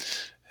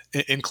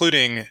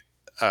 including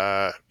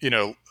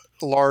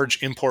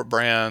large import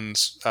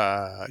brands,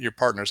 your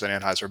partners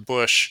at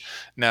Anheuser-Busch,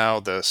 now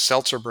the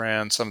seltzer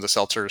brand, some of the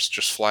seltzers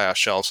just fly off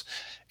shelves.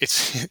 It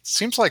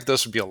seems like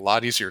those would be a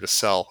lot easier to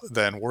sell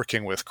than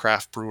working with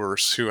craft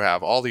brewers who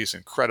have all these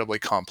incredibly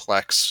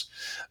complex,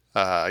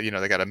 they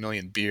got 1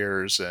 million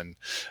beers, and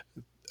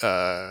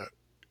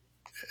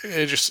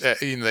it just,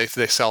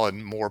 they sell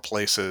in more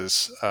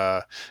places.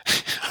 Are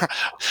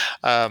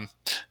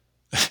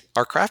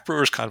craft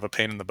brewers kind of a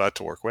pain in the butt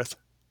to work with?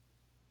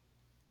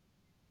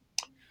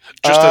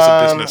 Just as a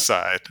business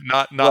side,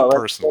 not Well, let's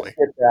personally.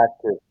 get back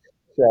to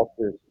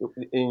seltzers.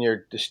 In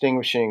your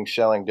distinguishing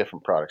selling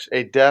different products,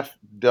 a deaf,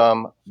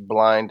 dumb,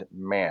 blind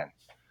man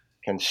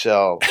can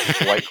sell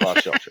White Claw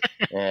seltzer,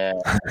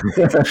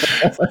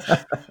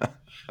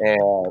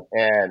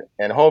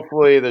 and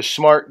hopefully the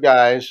smart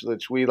guys,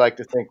 which we like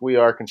to think we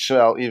are, can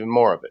sell even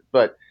more of it.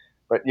 But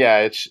yeah,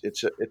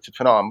 it's a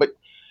phenomenon.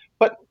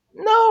 But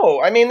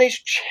no, I mean they've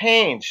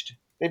changed.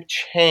 They've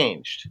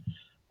changed.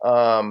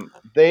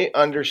 They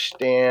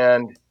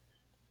understand.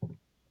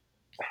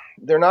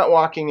 They're not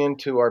walking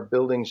into our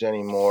buildings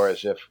anymore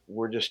as if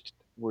we're just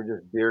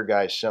beer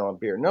guys selling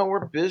beer. No,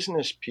 we're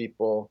business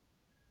people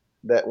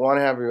that want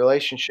to have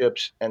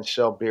relationships and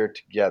sell beer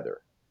together.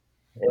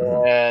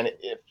 Mhm. And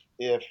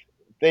if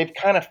they've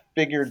kind of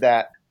figured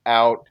that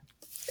out,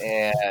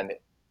 and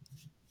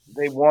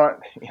they want,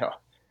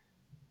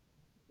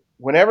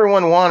 when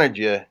everyone wanted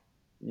you,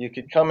 you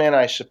could come in,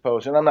 I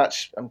suppose. And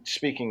I'm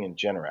speaking in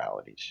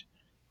generalities.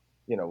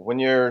 When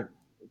you're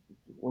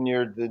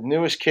the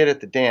newest kid at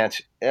the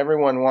dance,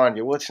 everyone wanted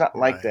you. Well, it's not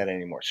like Right. that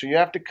anymore. So you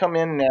have to come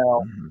in now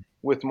Mhm.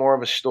 with more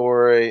of a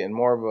story and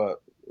more of a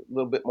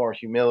little bit more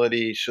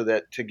humility, so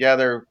that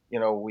together,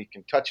 we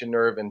can touch a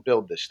nerve and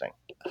build this thing.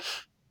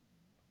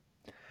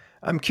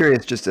 I'm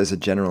curious, just as a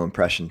general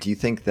impression, do you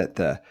think that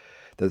the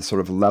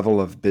sort of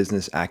level of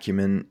business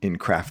acumen in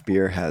craft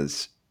beer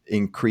has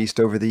increased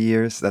over the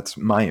years? That's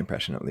my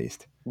impression, at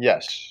least.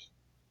 Yes,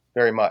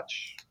 very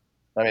much.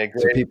 I mean, a So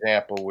great people,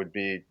 example would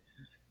be,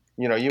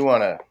 you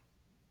want a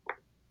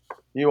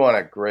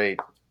great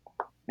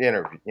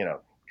interview,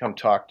 come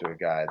talk to a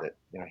guy that,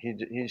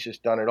 he's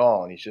just done it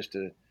all, and he's just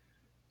a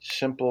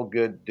simple,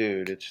 good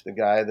dude. It's the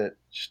guy that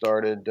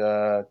started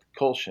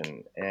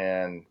Kulshin,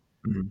 and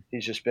Mhm.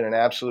 he's just been an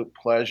absolute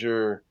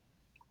pleasure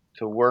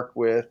to work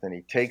with, and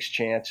he takes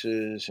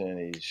chances, and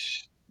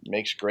he's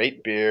makes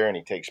great beer, and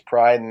he takes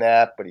pride in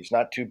that, but he's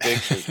not too big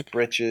for his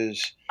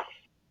britches.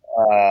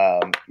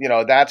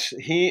 That's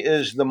he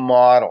is the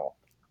model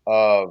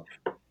of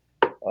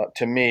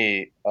to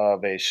me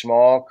of a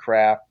small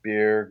craft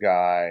beer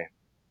guy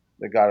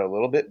that got a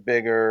little bit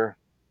bigger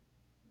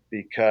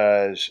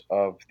because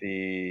of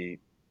the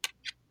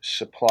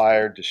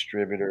supplier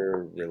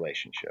distributor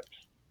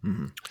relationships.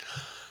 Mhm.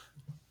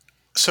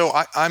 So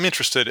I'm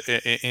interested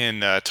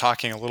in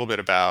talking a little bit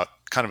about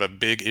kind of a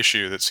big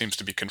issue that seems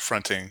to be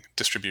confronting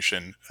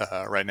distribution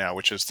right now,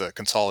 which is the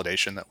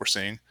consolidation that we're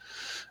seeing.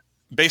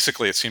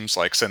 Basically, it seems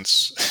like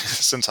since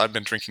since I've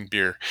been drinking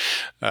beer,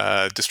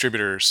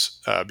 distributors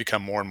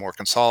become more and more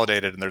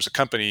consolidated. And there's a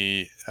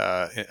company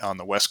on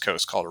the West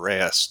Coast called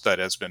Reyes that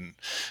has been.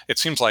 It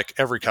seems like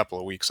every couple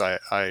of weeks,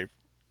 I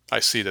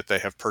see that they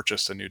have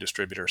purchased a new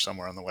distributor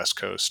somewhere on the West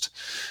Coast.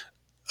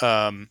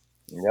 Um,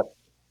 Yep.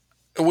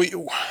 we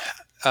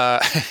uh,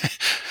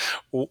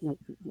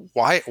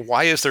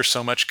 why is there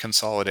so much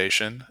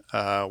consolidation?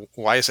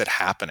 Why is it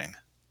happening?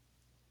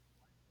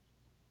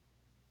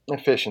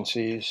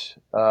 Efficiencies.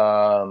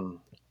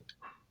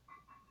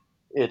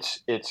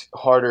 It's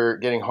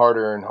getting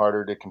harder and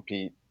harder to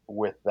compete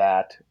with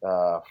that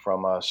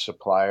from a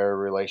supplier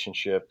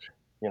relationship.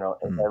 As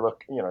Mhm. I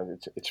look,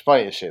 it's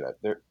funny to say that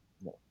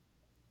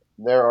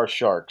there are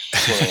sharks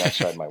swimming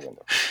outside my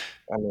window.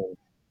 I mean,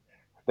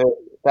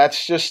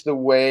 that's just the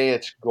way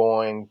it's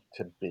going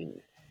to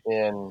be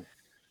in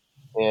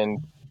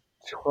in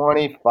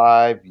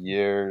 25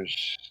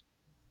 years.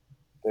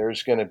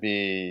 There's going to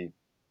be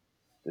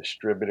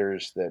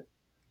distributors that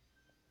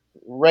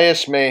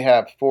Reyes may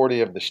have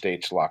 40 of the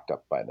states locked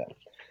up by then.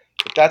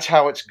 But that's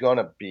how it's going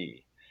to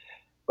be.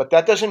 But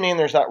that doesn't mean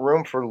there's not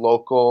room for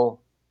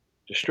local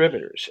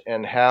distributors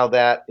and how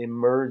that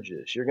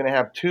emerges. You're going to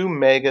have two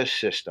mega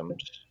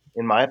systems,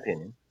 in my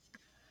opinion.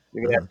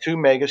 You're going to Mhm. have two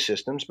mega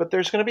systems, but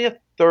there's going to be a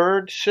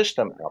third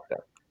system out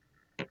there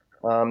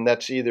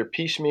that's either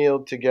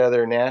piecemealed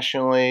together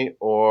nationally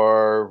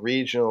or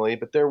regionally,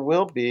 but there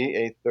will be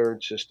a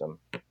third system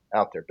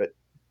out there. But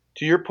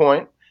to your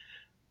point,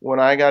 when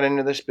I got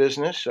into this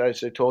business,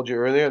 as I told you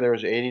earlier, there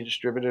was 80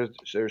 distributors.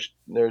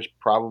 There's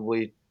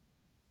probably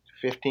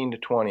 15 to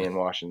 20 in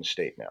Washington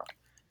State now.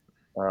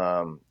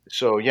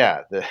 So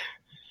yeah,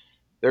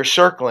 they're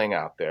circling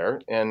out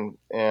there, and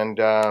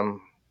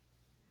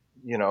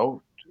you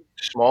know,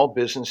 small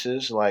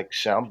businesses like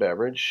Sound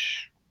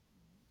Beverage,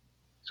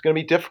 it's going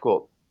to be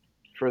difficult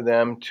for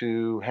them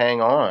to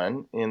hang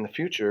on in the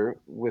future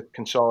with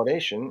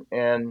consolidation.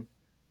 And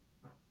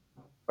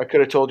I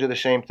could have told you the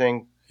same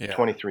thing Yeah.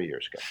 23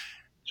 years ago.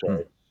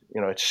 Mm.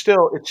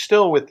 So it's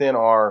still within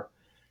our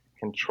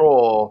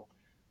control,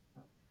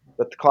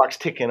 but the clock's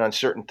ticking on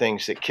certain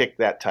things that kick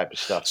that type of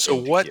stuff So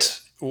into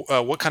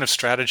gear. what kind of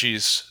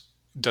strategies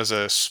does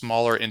a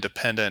smaller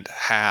independent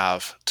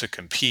have to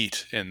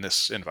compete in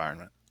this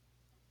environment?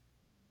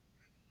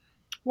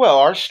 Well,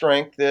 our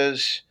strength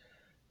is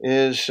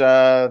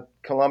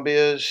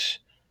Columbia's.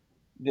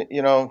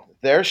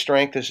 Their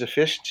strength is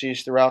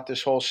efficiencies throughout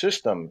this whole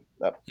system,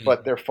 but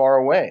Mhm. they're far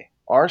away.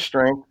 Our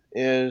strength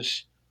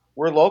is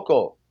we're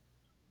local.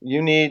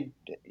 You need,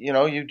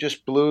 you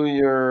just blew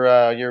your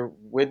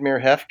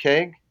Widmer Hef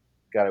keg.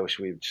 God, I wish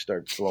we'd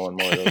start blowing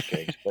more of those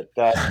cakes. But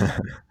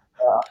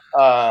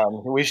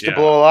we used to Yeah.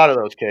 blow a lot of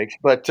those cakes.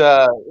 But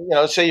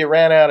say you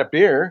ran out of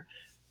beer,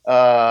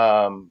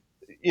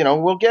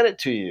 we'll get it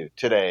to you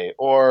today.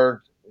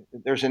 Or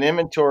there's an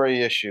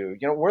inventory issue.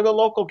 We're the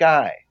local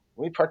guy.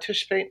 We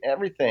participate in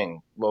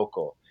everything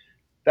local.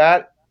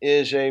 That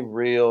is a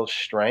real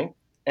strength.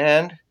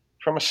 And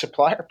from a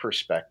supplier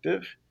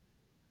perspective,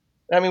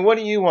 I mean, what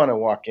do you want to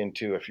walk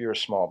into if you're a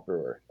small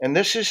brewer? And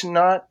this is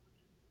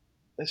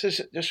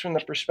just from the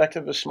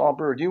perspective of a small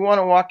brewer. Do you want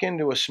to walk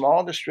into a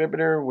small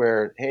distributor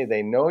where, hey,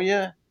 they know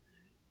you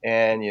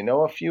and you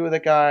know a few of the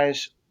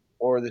guys,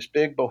 or this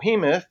big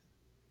behemoth,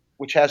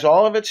 which has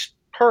all of its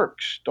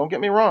perks, don't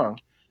get me wrong,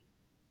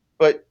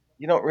 but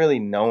you don't really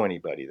know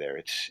anybody there.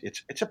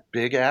 It's a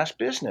big ass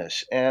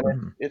business,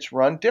 and it's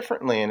run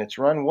differently and it's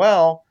run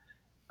well,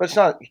 but it's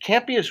not. You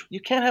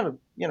can't have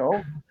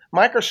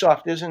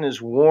Microsoft isn't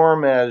as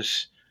warm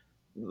as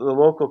the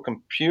local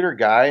computer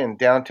guy in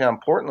downtown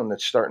Portland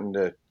that's starting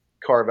to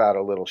carve out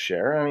a little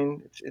share. I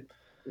mean,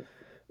 does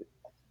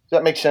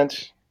that make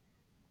sense?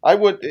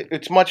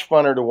 It's much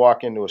funner to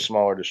walk into a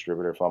smaller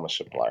distributor if I'm a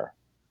supplier.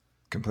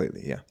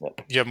 Completely, yeah.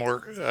 You have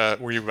more,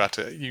 were you about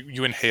to,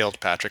 you inhaled,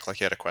 Patrick, like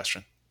you had a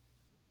question.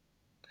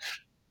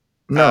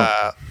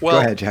 No. Well,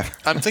 go ahead, Jeff.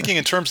 I'm thinking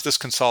in terms of this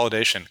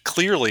consolidation.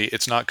 Clearly,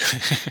 it's not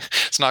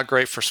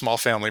great for small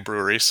family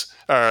breweries,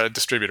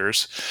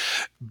 distributors.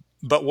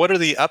 But what are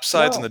the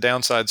upsides and the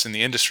downsides in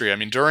the industry? I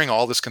mean, during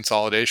all this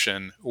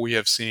consolidation, we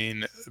have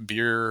seen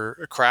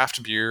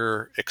craft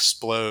beer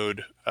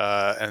explode,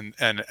 and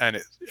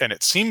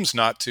it seems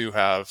not to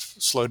have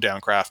slowed down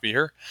craft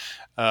beer.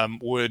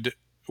 Would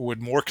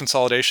more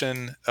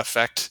consolidation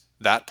affect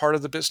that part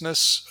of the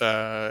business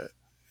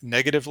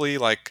negatively?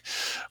 Like,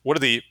 what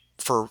are the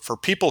for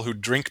people who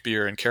drink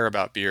beer and care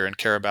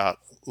about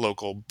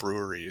local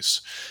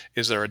breweries,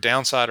 is there a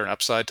downside or an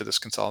upside to this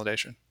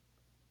consolidation?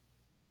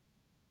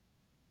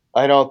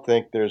 I don't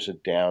think there's a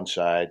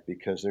downside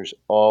because there's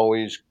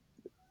always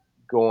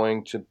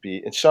going to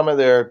be, and some of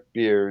their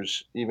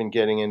beers, even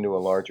getting into a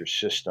larger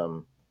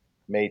system,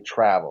 may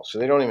travel. So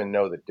they don't even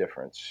know the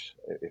difference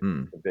if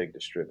it's a big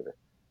distributor.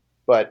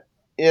 But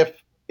if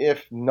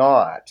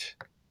not,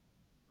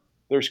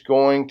 there's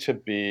going to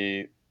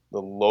be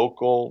the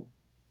local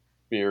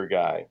beer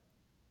guy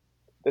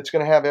that's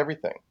going to have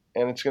everything,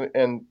 and it's going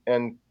to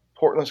and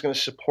Portland's going to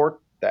support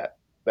that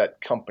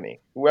company,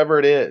 whoever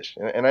it is.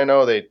 And I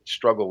know they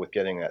struggle with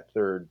getting that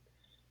third.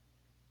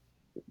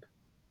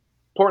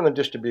 Portland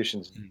distribution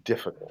is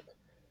difficult,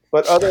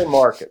 but other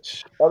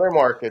markets,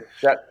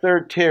 that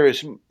third tier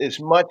is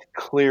much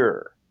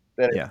clearer.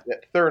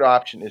 That third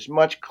option is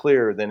much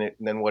clearer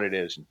than what it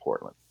is in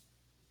Portland.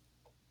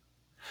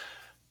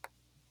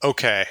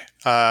 Okay,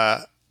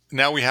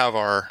 now we have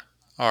our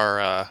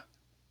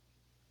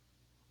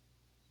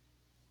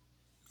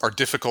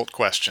difficult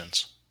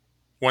questions.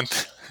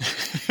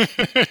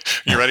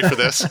 You ready for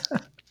this?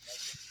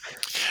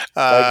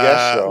 I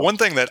guess so. One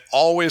thing that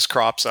always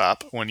crops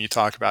up when you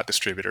talk about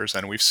distributors,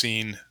 and we've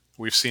seen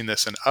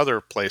this in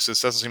other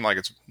places, doesn't seem like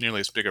it's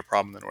nearly as big a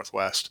problem in the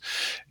Northwest,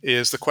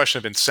 is the question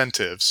of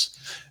incentives,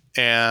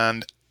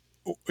 and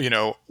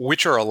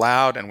which are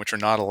allowed and which are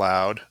not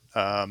allowed,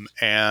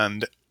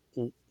 and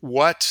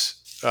what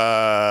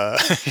there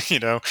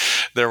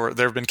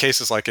have been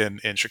cases like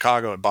in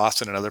Chicago and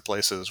Boston and other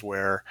places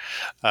where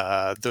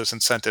those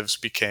incentives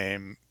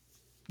became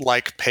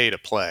like pay to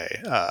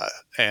play,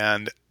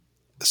 and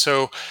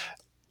so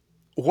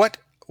what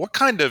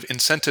kind of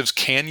incentives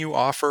can you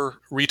offer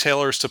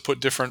retailers to put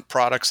different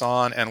products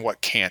on, and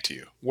what can't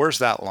you? Where's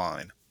that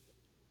line?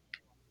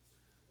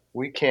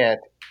 We can't.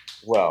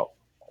 Well,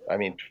 I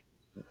mean,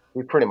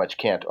 we pretty much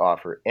can't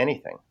offer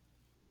anything.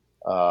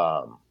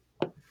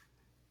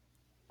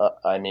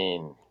 I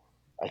mean,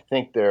 I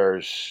think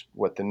there's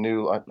what the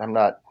new. I'm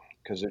not,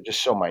 because they're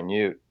just so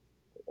minute.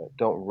 I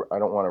don't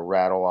want to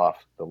rattle off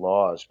the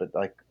laws, but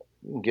like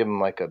you can give them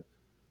like a,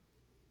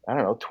 I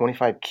don't know,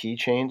 25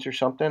 keychains or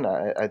something.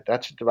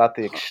 That's about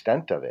the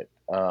extent of it.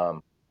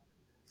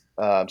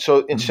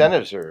 So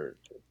incentives are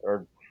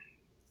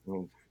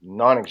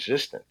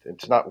non-existent.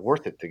 It's not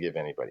worth it to give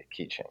anybody a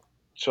keychain.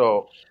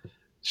 So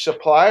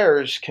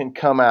suppliers can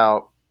come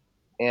out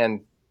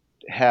and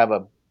have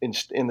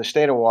in the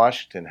state of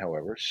Washington,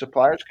 however,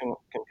 suppliers can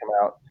come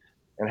out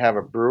and have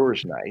a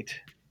brewer's night.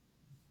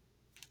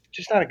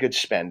 Just not a good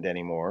spend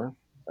anymore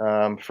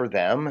for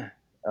them.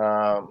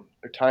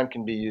 Their time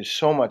can be used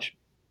so much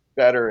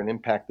better and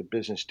impact the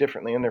business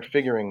differently, and they're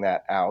figuring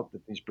that out,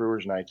 that these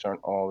brewers' nights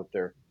aren't all that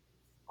they're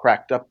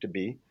cracked up to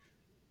be.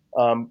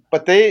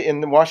 But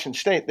in the Washington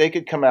State, they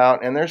could come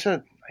out and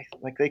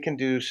they can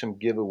do some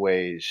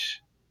giveaways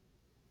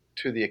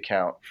to the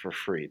account for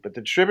free, but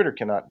the distributor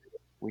cannot.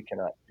 We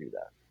cannot do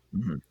that.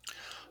 Mm-hmm.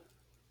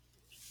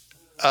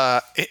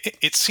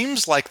 It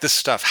seems like this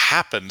stuff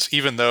happens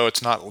even though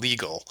it's not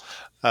legal.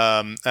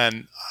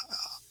 And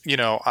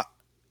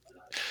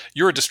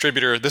you're a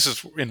distributor. This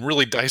is in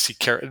really dicey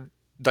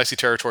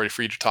territory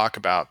for you to talk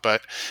about.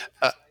 But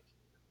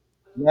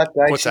not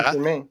dicey what's that? for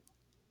me.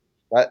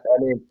 I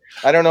mean,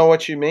 I don't know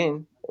what you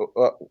mean.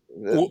 Well,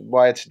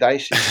 Why it's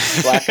dicey,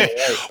 black and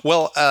white.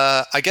 well,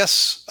 I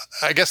guess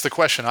the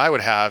question I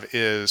would have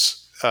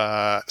is,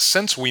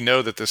 since we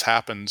know that this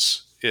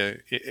happens,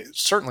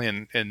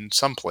 certainly in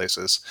some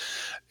places,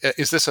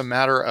 is this a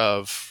matter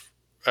of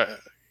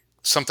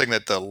something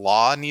that the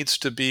law needs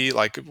to be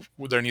like?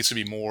 There needs to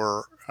be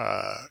more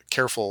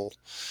careful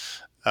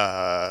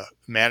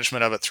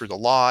management of it through the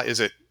law. Is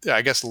it?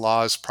 I guess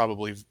laws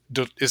probably.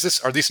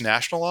 Are these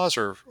national laws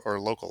or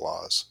local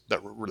laws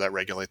that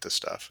regulate this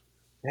stuff?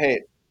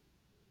 Hey,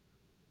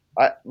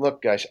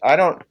 look, guys. I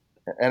don't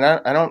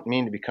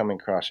mean to be coming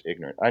across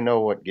ignorant. I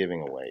know what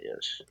giving away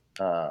is.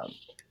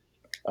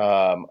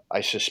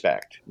 I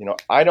suspect.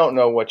 I don't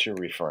know what you're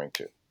referring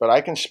to, but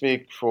I can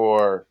speak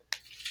for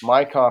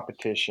my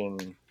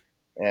competition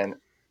and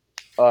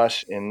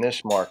us in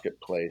this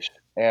marketplace.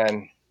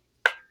 And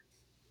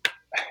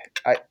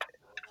I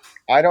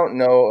I don't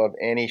know of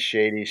any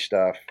shady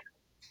stuff.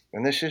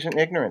 And this isn't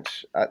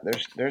ignorance.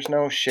 There's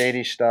no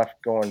shady stuff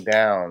going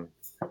down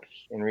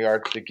in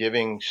regards to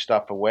giving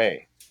stuff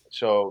away.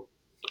 So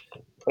I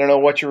don't know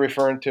what you're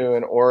referring to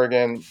in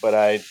Oregon, but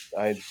I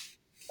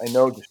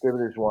know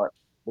the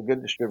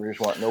good distributors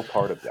want no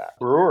part of that.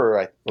 Brewer,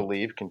 I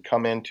believe, can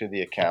come into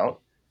the account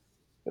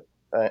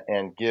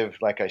and give,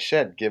 like I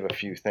said, give a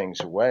few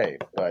things away.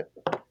 But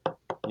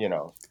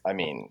I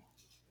mean,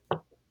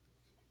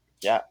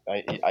 yeah,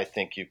 I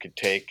think you could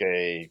take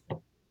a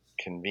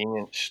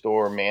convenience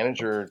store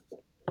manager.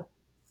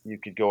 You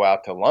could go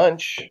out to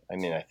lunch. I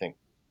mean, I think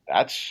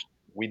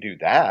we do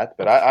that,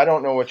 but I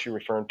don't know what you're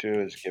referring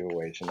to as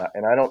giveaways,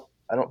 and I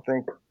don't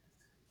think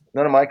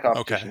none of my Okay,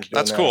 competition is doing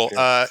that's that up cool.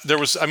 here.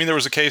 There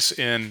was a case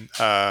in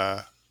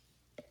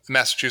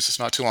Massachusetts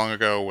not too long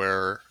ago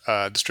where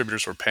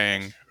distributors were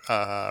paying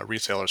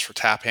retailers for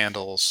tap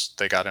handles.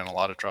 They got in a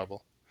lot of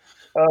trouble.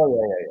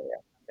 Oh yeah.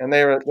 And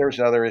there was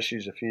other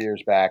issues a few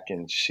years back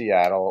in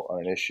Seattle on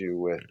an issue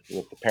with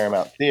the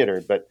Paramount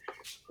Theater. But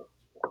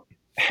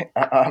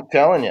I'm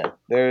telling you,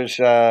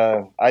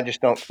 I just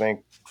don't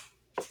think.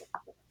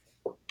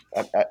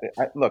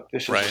 Look,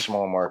 this is a Right.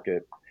 small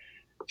market.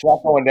 It's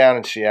not going down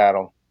in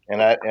Seattle,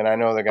 and I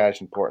know the guys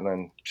in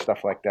Portland,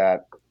 stuff like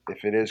that.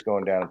 If it is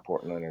going down in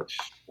Portland,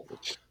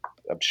 it's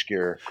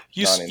obscure.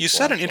 You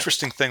said an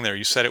interesting thing there.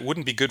 You said it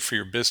wouldn't be good for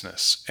your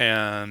business,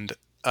 and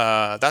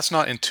that's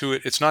not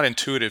intuitive. It's not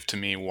intuitive to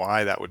me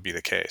why that would be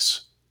the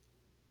case.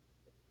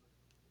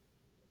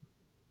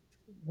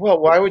 Well,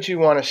 why would you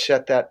want to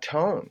set that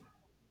tone?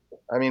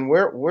 I mean,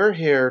 we're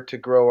here to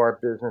grow our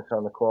business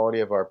on the quality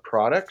of our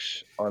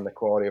products, on the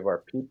quality of our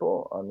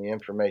people, on the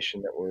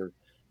information that we're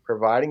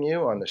providing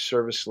you, on the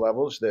service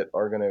levels that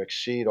are going to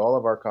exceed all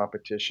of our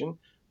competition.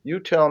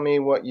 You tell me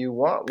what you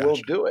want, we'll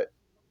Gotcha. do it.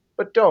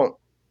 But don't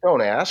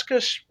ask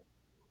us.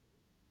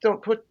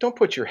 Don't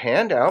put your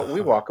hand out. We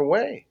walk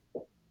away.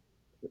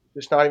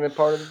 It's not even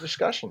part of the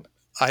discussion.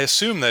 I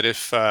assume that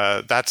if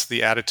that's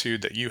the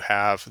attitude that you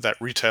have, that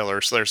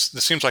retailers, it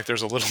seems like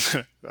there's a little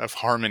bit of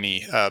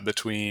harmony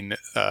between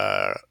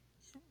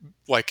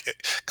like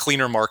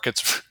cleaner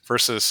markets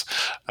versus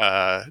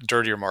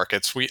dirtier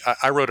markets.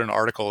 I wrote an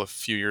article a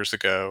few years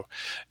ago,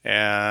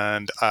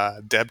 and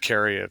Deb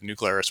Carey of New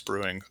Glarus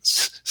Brewing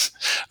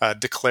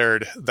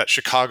declared that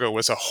Chicago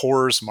was a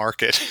whore's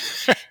market.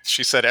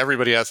 She said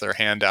everybody has their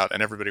hand out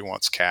and everybody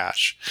wants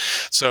cash.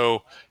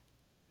 So,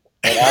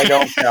 And I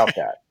don't doubt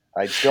that.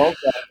 I don't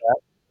doubt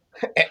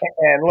that.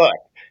 And look,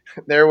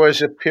 there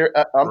was a period.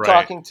 I'm right.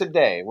 talking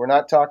today. We're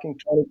not talking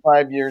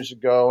 25 years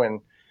ago,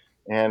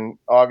 and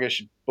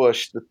August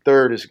Bush the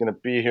third is going to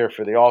be here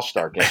for the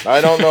All-Star game. I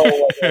don't know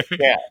what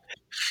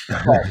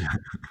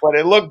but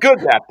it looked good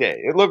that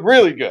day. It looked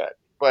really good.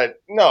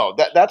 But no,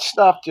 that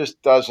stuff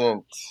just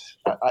doesn't.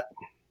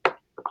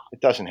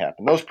 It doesn't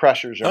happen. Those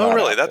pressures are. Oh, not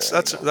really? out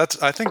there anymore.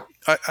 I think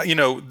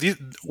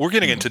we're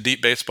getting into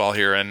deep baseball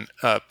here, and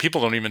people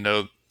don't even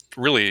know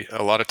really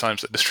a lot of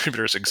times that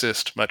distributors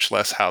exist, much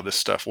less how this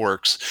stuff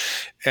works.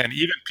 And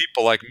even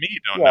people like me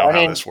don't know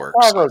how this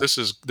works. So this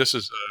is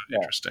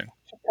interesting.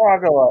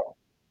 Chicago.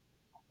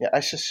 Yeah,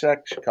 I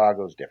suspect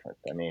Chicago's different.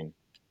 I mean,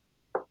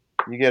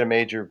 you get a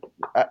major.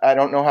 I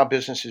don't know how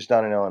business is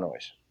done in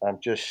Illinois.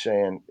 I'm just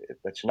saying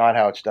that's not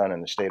how it's done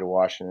in the state of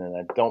Washington, and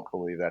I don't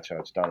believe that's how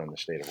it's done in the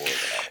state of Oregon.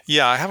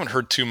 Yeah, I haven't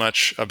heard too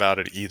much about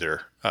it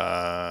either.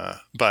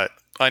 But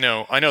I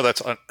know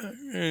that's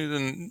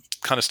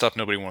kind of stuff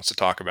nobody wants to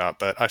talk about.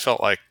 But I felt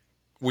like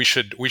we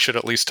should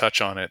at least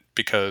touch on it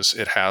because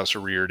it has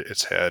reared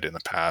its head in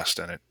the past,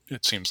 and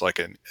it seems like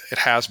it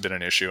has been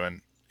an issue.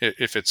 And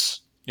if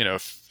it's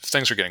if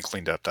things are getting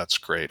cleaned up, that's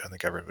great. I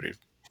think everybody would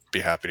be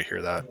happy to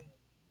hear that.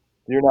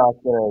 You're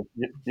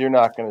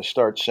not gonna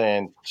start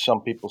saying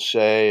some people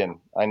say, and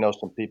I know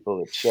some people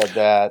that said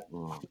that,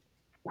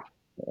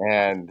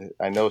 and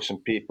I know some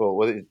people.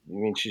 Well, you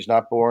mean she's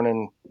not born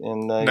in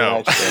the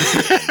United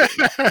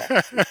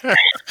States?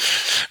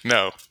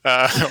 No,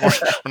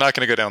 we're not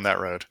going to go down that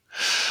road.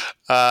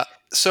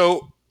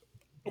 So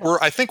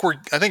I think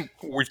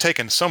we've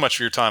taken so much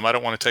of your time. I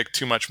don't want to take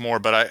too much more,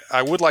 but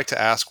I would like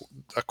to ask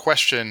a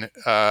question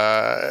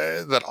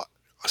that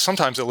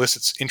sometimes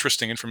elicits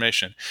interesting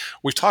information.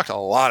 We've talked a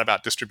lot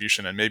about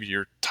distribution, and maybe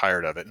you're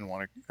tired of it and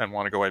want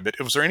to go away. But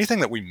was there anything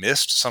that we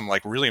missed? Some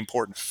like really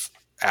important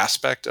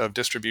aspect of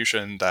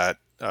distribution that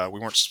we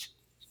weren't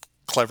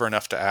clever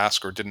enough to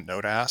ask or didn't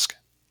know to ask?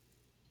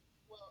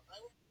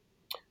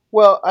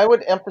 Well, I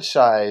would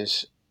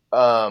emphasize, you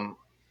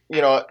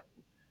know,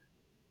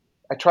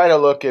 I try to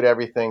look at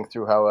everything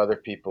through how other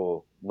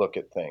people look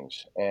at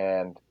things,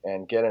 and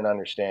get an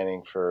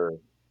understanding for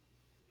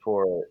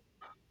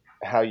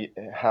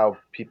how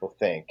people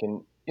think.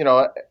 And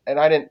and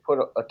I didn't put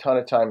a ton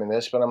of time in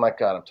this, but I'm like,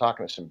 God, I'm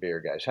talking to some beer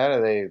guys. How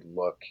do they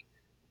look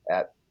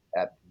at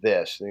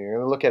this? They're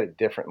going to look at it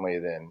differently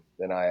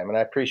than I am. And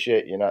I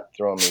appreciate you not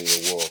throwing me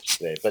the wolves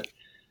today, but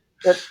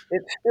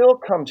it still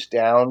comes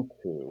down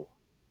to,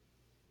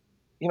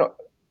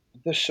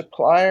 the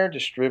supplier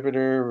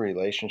distributor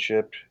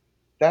relationship.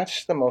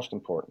 That's the most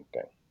important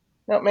thing.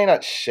 Now, it may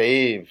not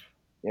save,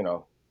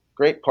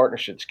 great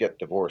partnerships get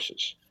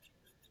divorces.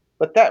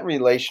 But that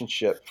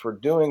relationship for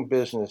doing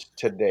business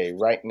today,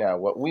 right now,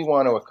 what we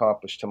want to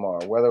accomplish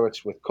tomorrow, whether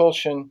it's with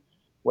Kolshin,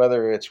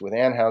 whether it's with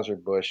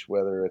Anheuser-Busch,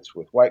 whether it's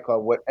with White Claw,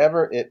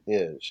 whatever it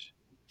is,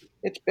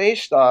 it's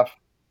based off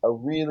a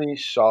really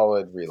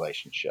solid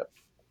relationship.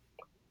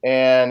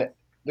 And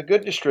the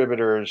good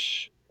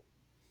distributors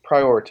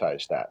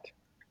prioritize that.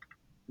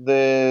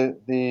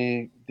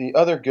 The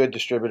other good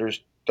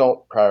distributors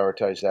don't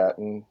prioritize that,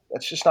 and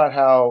that's just not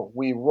how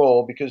we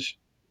roll, because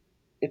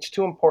it's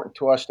too important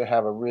to us to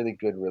have a really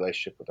good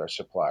relationship with our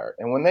supplier.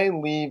 And when they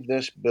leave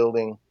this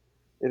building,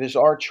 it is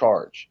our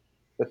charge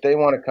that they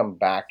want to come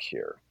back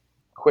here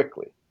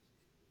quickly,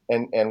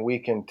 and we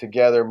can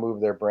together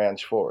move their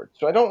brands forward.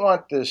 So I don't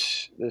want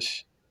this.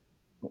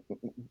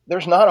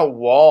 There's not a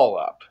wall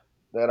up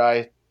that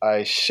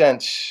I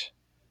sense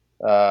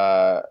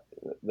that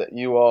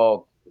you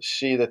all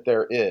see that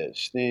there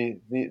is.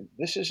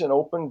 This is an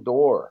open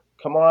door.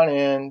 Come on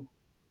in.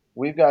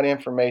 We've got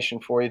information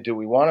for you. Do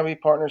we want to be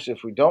partners?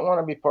 If we don't want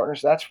to be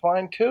partners, that's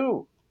fine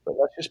too. But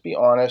let's just be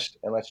honest,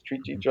 and let's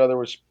treat each other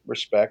with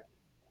respect,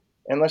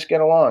 and let's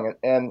get along.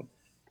 And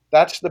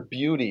that's the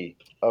beauty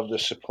of the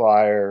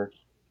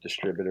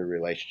supplier-distributor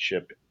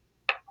relationship.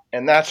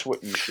 And that's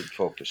what you should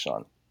focus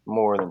on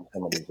more than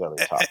some of these other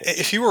topics.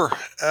 If you were,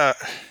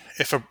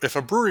 if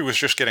a brewery was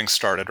just getting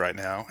started right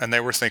now and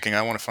they were thinking,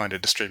 I want to find a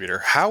distributor,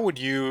 how would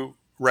you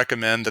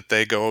recommend that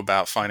they go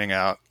about finding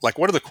out, like,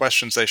 what are the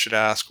questions they should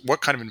ask?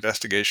 What kind of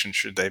investigation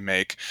should they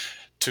make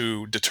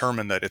to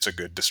determine that it's a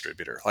good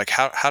distributor? Like,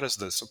 how does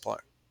this apply?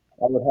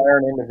 I would hire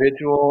an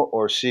individual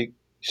or seek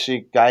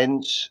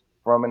guidance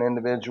from an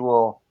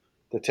individual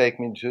to take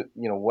me to,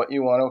 what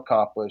you want to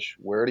accomplish,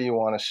 where do you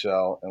want to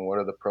sell, and what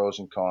are the pros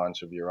and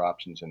cons of your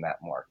options in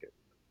that market.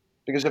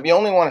 Because if you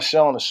only want to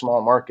sell in a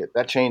small market,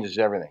 that changes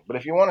everything. But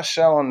if you want to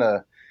sell in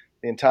the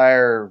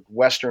entire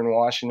Western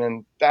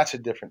Washington, that's a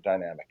different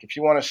dynamic. If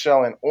you want to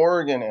sell in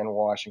Oregon and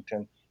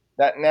Washington,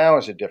 that now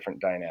is a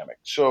different dynamic.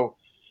 So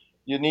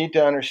you need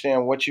to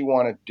understand what you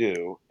want to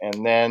do,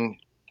 and then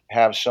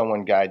have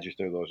someone guide you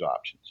through those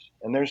options.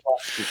 And there's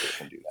lots of people that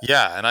can do that.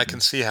 Yeah, and I can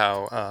see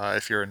how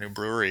if you're a new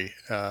brewery,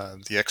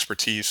 the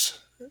expertise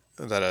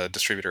that a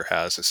distributor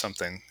has is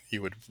something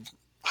you would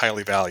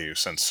highly value,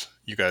 since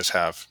you guys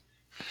have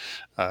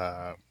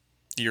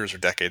years or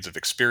decades of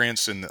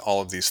experience in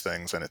all of these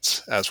things, and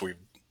it's, as we've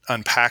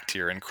unpacked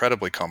here,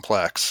 incredibly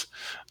complex,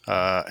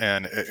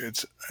 and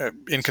it's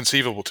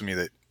inconceivable to me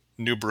that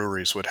new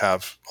breweries would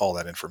have all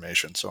that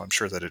information. So I'm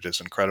sure that it is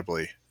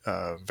incredibly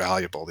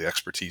valuable, the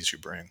expertise you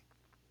bring.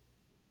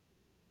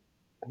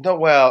 No,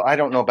 well, I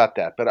don't know about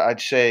that, but I'd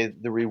say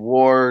the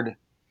reward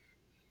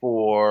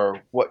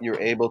for what you're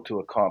able to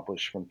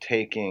accomplish from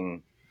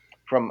taking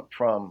from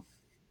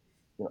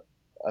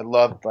I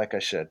love, like I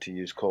said, to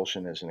use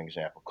Kolshin as an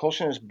example.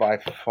 Kolshin is by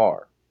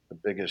far the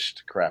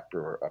biggest craft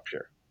brewer up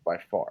here, by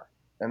far.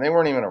 And they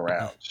weren't even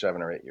around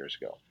 7 or 8 years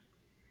ago.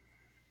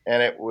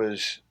 And it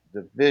was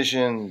the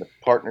vision, the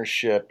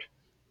partnership,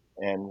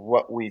 and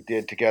what we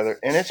did together.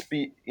 And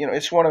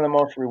it's one of the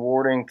most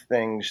rewarding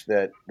things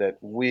that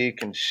we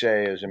can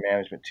say as a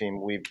management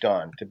team we've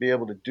done. To be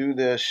able to do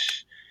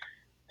this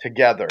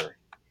together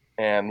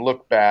and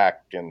look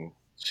back and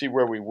see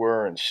where we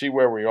were and see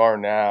where we are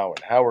now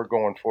and how we're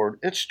going forward.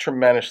 It's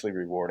tremendously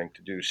rewarding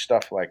to do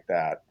stuff like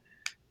that,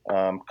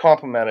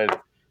 complemented,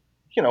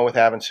 with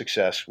having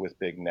success with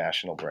big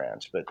national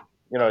brands. But,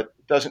 it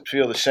doesn't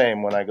feel the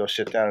same when I go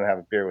sit down and have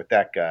a beer with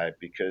that guy,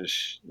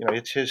 because,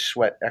 it's his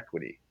sweat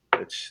equity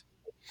that's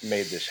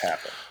made this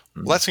happen.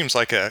 Well, that seems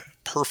like a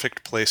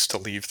perfect place to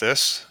leave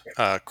this.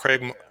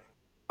 Craig,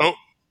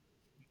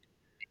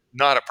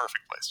 not a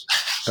perfect place.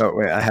 Oh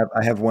wait, I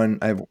have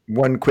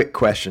one quick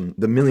question.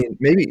 Maybe not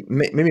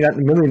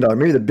the $1 million,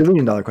 maybe the $1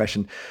 billion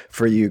question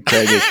for you,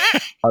 Craig, is: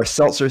 are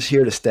seltzers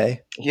here to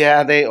stay?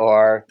 Yeah, they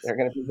are. They're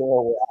going to be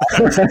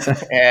there.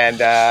 And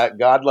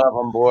God love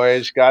them,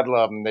 boys. God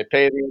love them. They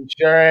pay the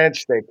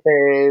insurance. They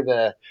pay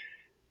the,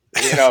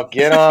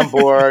 get on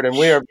board. And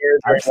we are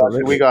very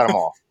lucky. We got them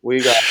all.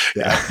 We got.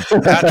 Yeah.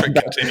 Patrick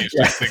continues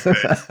to think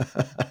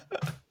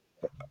that.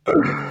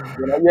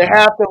 You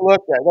have to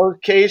look at those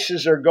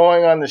cases are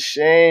going on the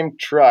same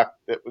truck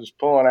that was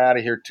pulling out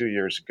of here 2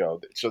 years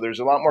ago. So there's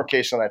a lot more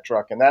cases on that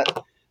truck, and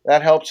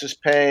that helps us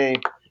pay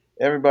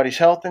everybody's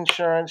health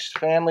insurance,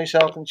 family's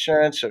health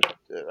insurance,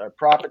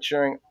 profit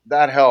sharing.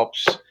 That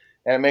helps,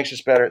 and it makes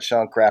us better at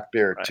selling craft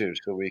beer too.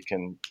 So we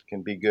can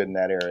be good in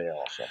that area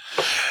also.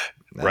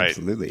 Right.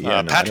 Absolutely.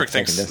 Yeah. Patrick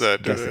thinks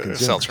that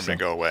seltzer may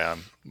go away.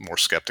 I'm more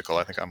skeptical.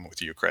 I think I'm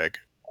with you, Craig.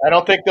 I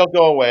don't think they'll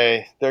go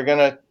away. They're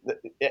gonna,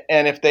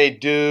 and if they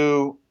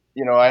do,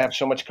 I have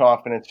so much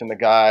confidence in the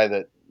guy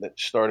that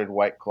started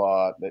White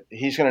Claw that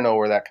he's going to know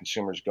where that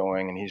consumer's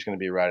going, and he's going to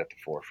be right at the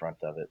forefront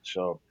of it.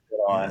 So get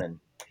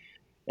on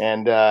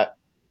and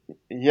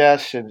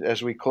yes,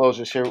 as we close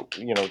this here,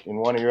 in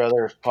one of your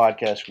other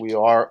podcasts, we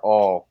are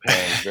all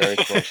paying very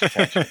close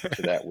attention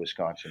to that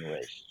Wisconsin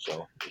race.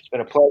 So it's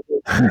been a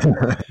pleasure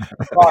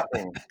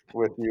talking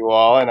with you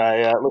all, and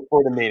I look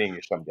forward to meeting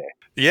you someday.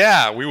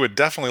 Yeah, we would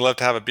definitely love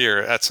to have a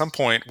beer. At some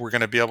point, we're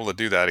going to be able to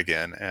do that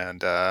again,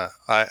 and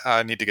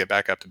I need to get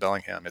back up to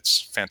Bellingham.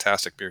 It's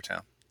fantastic beer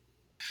town.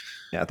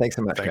 Yeah, thanks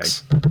so much,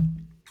 Thanks. Craig.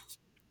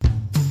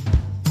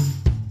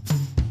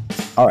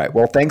 All right.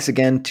 Well, thanks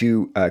again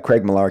to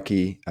Craig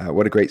Malarkey.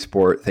 What a great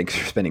sport. Thanks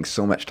for spending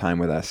so much time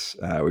with us.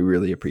 We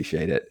really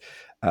appreciate it.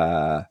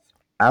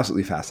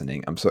 Absolutely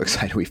fascinating. I'm so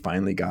excited we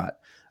finally got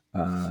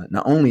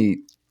not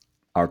only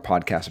our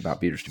podcast about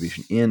beer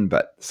distribution in,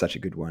 but such a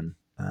good one.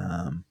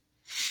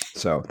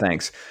 So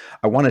thanks.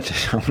 I wanted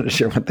to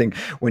share one thing.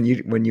 When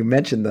you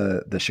mentioned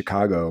the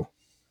Chicago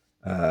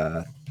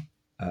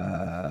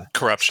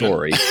corruption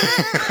story,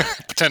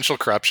 potential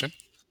corruption.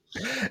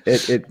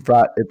 It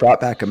brought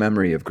back a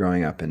memory of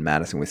growing up in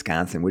Madison,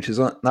 Wisconsin, which is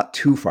not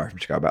too far from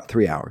Chicago, about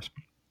 3 hours.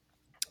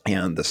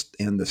 And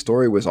the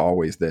story was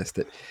always this: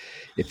 that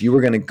if you were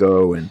going to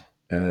go and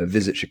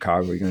visit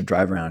Chicago, you're going to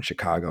drive around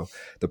Chicago,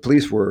 the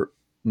police were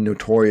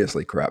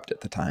notoriously corrupt at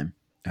the time.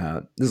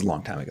 This is a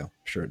long time ago.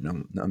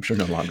 I'm sure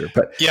no longer.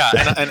 But yeah,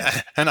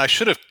 and I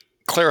should have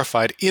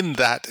clarified in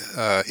that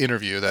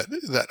interview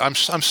that I'm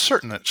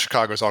certain that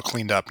Chicago's all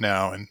cleaned up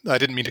now, and I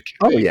didn't mean to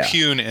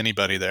impugn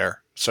anybody there.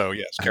 So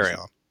yes, carry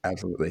on.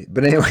 Absolutely.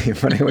 But anyway,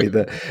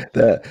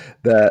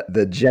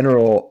 the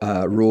general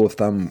rule of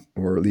thumb,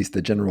 or at least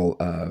the general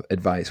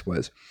advice,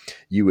 was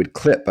you would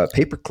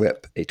paper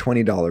clip a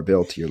 $20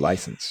 bill to your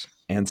license,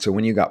 and so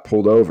when you got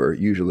pulled over,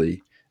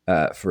 usually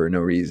for no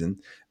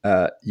reason,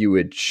 you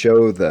would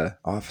show the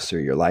officer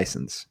your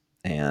license,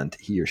 and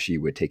he or she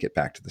would take it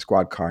back to the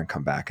squad car and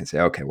come back and say,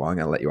 okay, well, I'm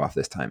going to let you off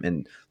this time.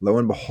 And lo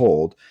and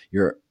behold,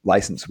 your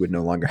license would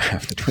no longer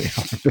have the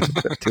 $20 bill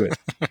to it.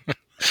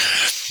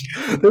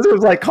 This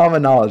was like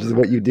common knowledge. This is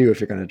what you do if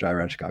you're going to drive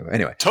around Chicago.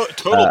 Anyway,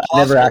 total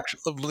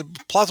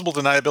plausible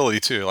deniability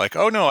too. Like,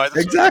 oh no,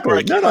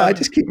 exactly. No, I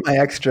just keep my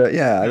extra.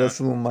 Yeah,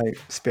 that's my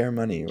spare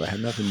money. I have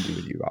nothing to do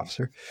with you,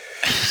 officer.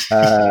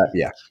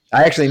 Yeah,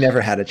 I actually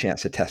never had a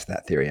chance to test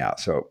that theory out.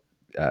 So,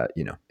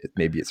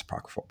 maybe it's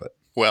apocryphal, but.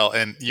 Well,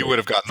 and you would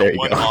have gotten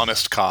one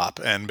honest cop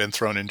and been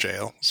thrown in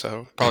jail.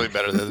 So probably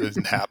better that it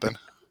didn't happen.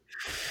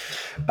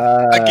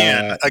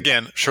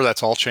 Again, sure,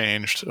 that's all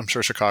changed. I'm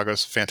sure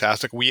Chicago's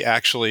fantastic. We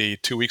actually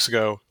 2 weeks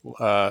ago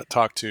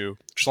talked to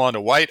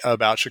Shalonda White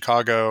about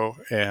Chicago,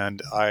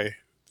 and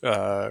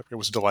it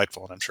was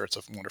delightful, and I'm sure it's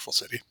a wonderful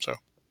city. So,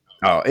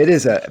 it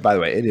is by the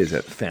way, it is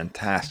a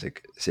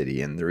fantastic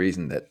city, and the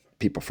reason that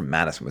people from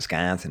Madison,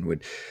 Wisconsin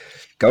would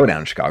go down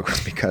to Chicago is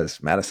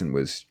because Madison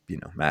was,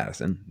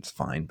 Madison. It's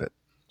fine, but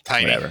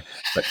tiny. Whatever.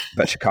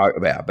 But Chicago,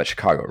 but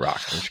Chicago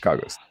rocks. And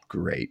Chicago's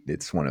great.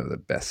 It's one of the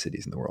best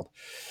cities in the world.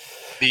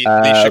 The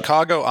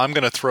Chicago, I'm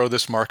going to throw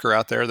this marker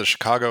out there. The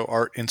Chicago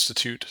Art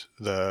Institute,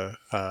 the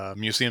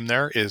museum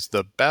there, is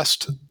the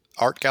best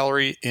art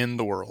gallery in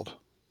the world.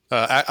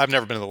 I've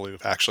never been to the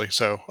Louvre, actually,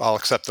 so I'll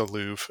accept the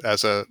Louvre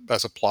as a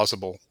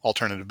plausible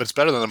alternative. But it's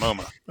better than the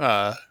MoMA.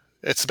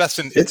 It's the best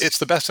it's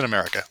the best in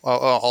America.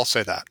 I'll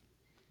say that.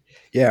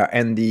 Yeah,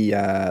 and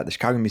the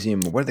Chicago Museum,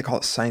 what do they call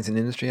it? Science and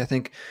Industry, I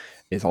think,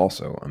 is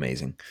also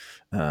amazing.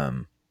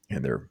 And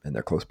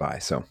they're close by.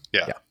 So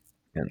yeah.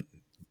 And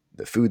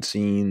the food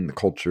scene, the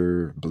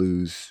culture,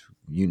 blues,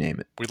 you name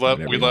it. We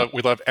love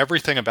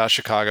everything about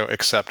Chicago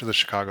except the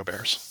Chicago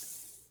Bears.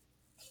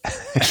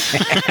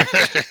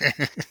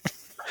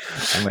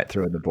 I might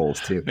throw in the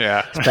Bulls too.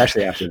 Yeah.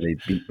 Especially after they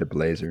beat the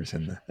Blazers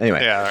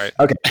anyway. Yeah, all right.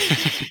 Okay.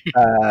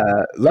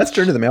 Let's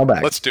turn to the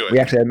mailbag. Let's do it. We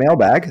actually had a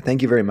mailbag.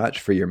 Thank you very much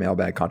for your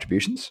mailbag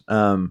contributions.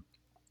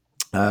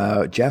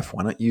 Jeff,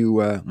 why don't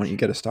you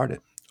get us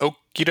started?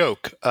 Okie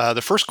doke.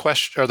 The first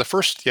question, or the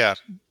first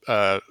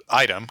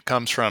item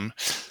comes from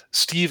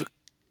Steve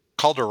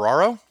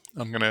Calderaro.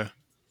 I'm gonna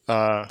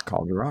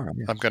Calderaro.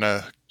 Yeah. I'm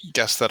gonna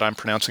guess that I'm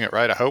pronouncing it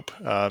right. I hope.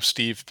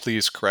 Steve,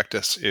 please correct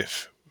us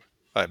if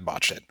I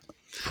botched it.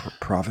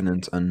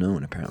 Provenance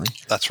unknown, apparently.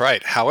 That's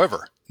right.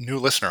 However, new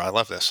listener, I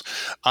love this.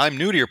 I'm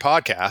new to your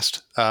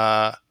podcast.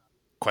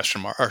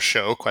 Question mark or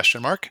show?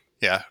 Question mark.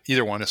 Yeah,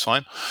 either one is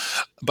fine.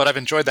 But I've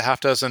enjoyed the half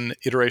dozen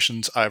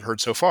iterations I've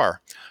heard so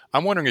far.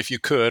 I'm wondering if you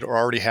could, or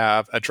already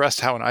have,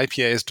 addressed how an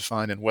IPA is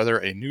defined and whether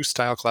a new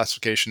style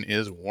classification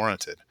is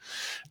warranted.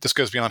 This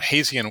goes beyond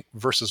hazy and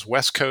versus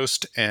West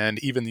Coast, and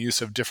even the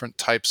use of different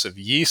types of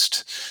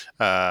yeast,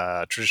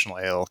 traditional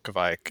ale,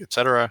 Kveik,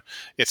 etc.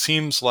 It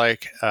seems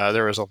like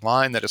there is a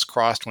line that is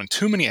crossed when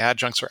too many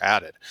adjuncts are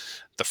added.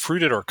 The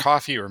fruited or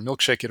coffee or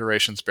milkshake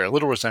iterations bear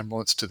little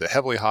resemblance to the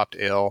heavily hopped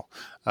ale,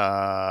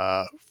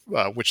 from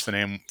which the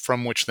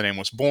name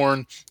was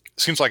born.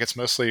 Seems like it's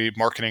mostly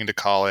marketing to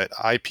call it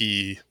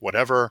IP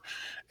whatever,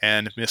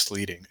 and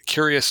misleading.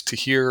 Curious to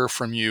hear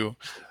from you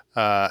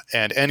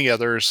and any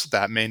others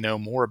that may know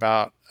more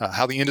about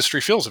how the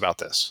industry feels about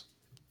this.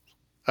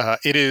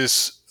 It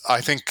is,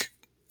 I think,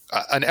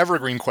 an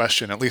evergreen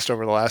question, at least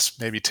over the last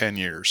maybe 10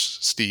 years,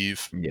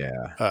 Steve.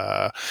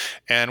 Yeah.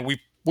 And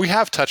we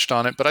have touched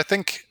on it, but I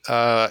think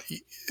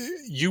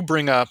you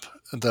bring up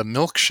the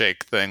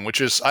milkshake thing, which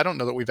is, I don't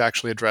know that we've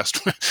actually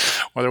addressed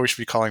whether we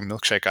should be calling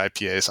milkshake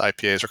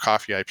IPAs, or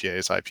coffee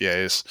IPAs.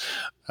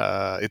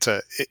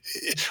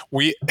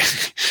 We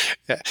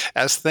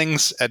as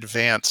things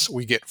advance,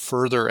 we get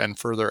further and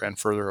further and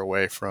further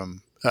away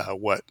from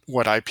what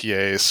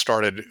IPAs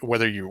started.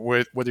 Whether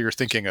you're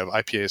thinking of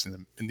IPAs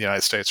in the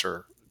United States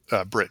or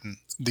Britain,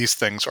 these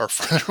things are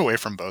further away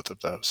from both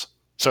of those.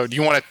 So, do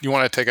you want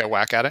to take a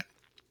whack at it?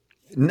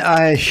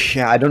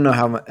 I don't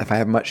know if I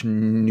have much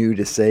new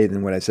to say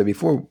than what I said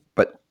before,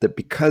 but that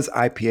because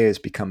IPA has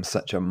become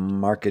such a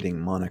marketing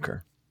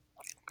moniker,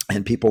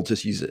 and people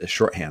just use it as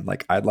shorthand,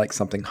 like I'd like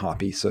something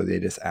hoppy, so they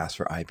just ask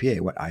for IPA.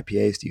 What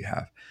IPAs do you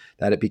have?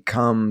 That it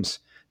becomes,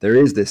 there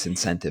is this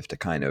incentive to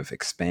kind of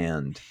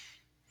expand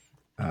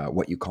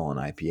what you call an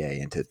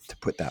IPA and to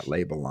put that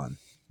label on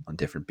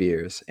different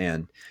beers.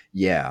 And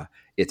yeah,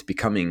 it's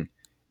becoming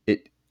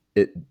it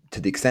to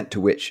the extent to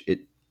which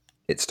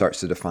it starts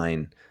to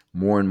define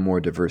more and more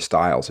diverse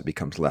styles, it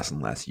becomes less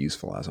and less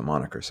useful as a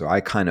moniker. So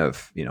I kind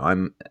of,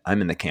 I'm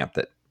in the camp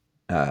that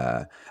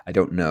I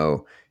don't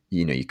know,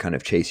 you kind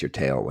of chase your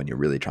tail when you're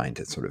really trying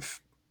to sort of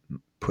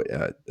put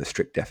a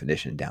strict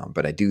definition down.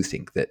 But I do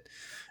think that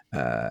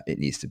it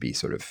needs to be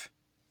sort of,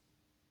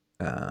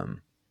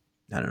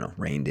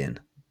 reined in.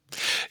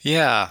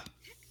 Yeah.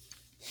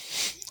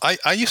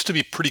 I used to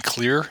be pretty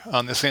clear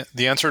on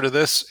the answer to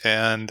this,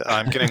 and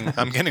I'm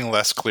getting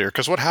less clear,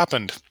 because what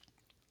happened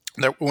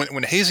that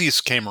when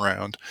hazies came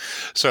around,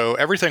 so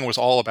everything was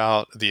all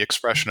about the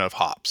expression of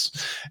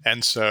hops.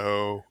 And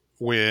so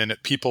when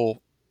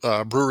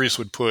breweries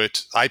would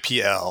put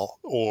IPL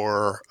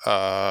or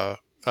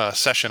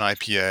session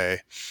IPA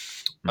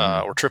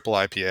or triple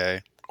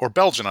IPA or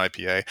Belgian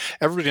IPA,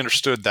 everybody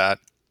understood that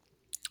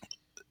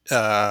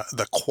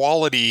the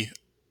quality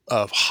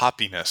of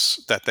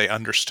hoppiness that they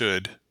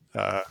understood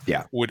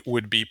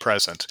would be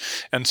present.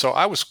 And so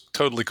I was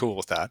totally cool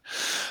with that.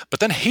 But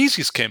then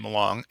hazies came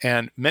along,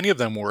 and many of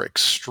them were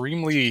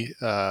extremely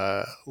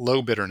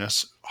low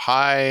bitterness,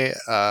 high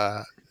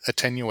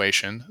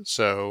attenuation.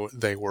 So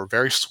they were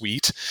very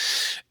sweet,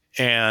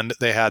 and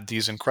they had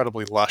these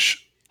incredibly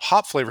lush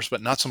hop flavors,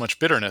 but not so much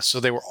bitterness. So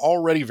they were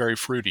already very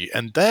fruity.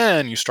 And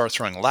then you start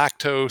throwing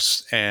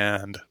lactose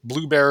and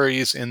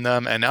blueberries in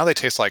them, and now they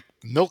taste like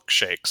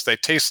milkshakes. They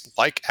taste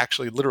like,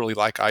 actually literally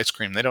like ice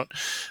cream.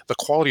 The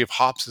quality of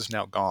hops is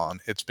now gone.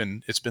 It's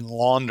been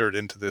laundered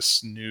into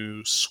this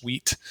new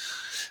sweet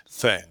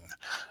thing.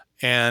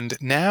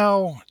 And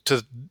now,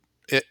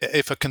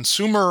 if a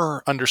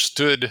consumer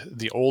understood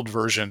the old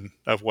version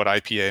of what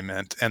IPA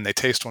meant and they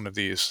taste one of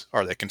these,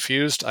 are they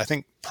confused? I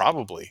think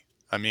probably.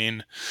 I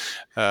mean,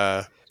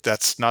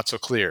 that's not so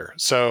clear.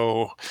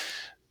 So,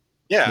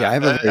 yeah, I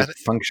have a very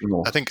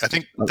functional. I think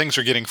things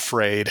are getting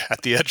frayed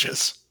at the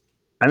edges.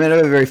 I mean, I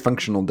have a very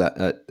functional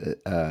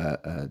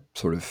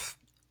sort of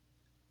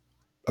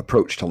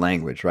approach to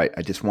language, right?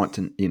 I just want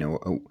to,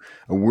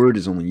 a word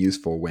is only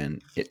useful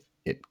when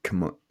it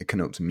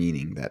connotes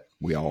meaning that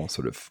we all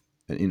sort of,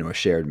 a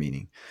shared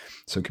meaning,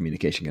 so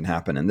communication can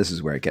happen. And this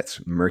is where it gets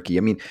murky.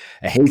 I mean,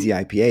 a hazy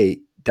IPA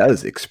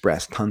does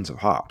express tons of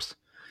hops,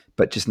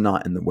 but just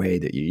not in the way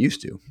that you're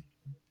used to.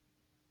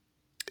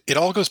 It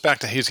all goes back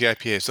to hazy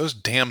IPAs. Those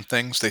damn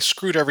things, they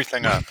screwed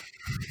everything up.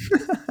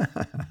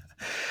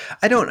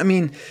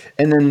 And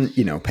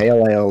then,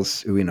 pale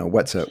ales,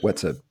 what's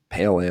a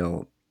pale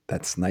ale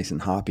that's nice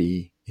and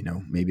hoppy,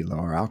 maybe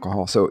lower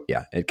alcohol. So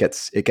yeah, it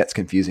gets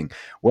confusing.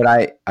 What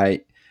I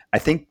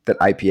think that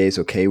IPA is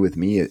okay with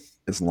me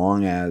as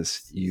long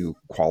as you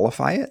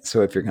qualify it.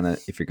 So if you're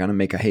gonna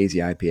make a hazy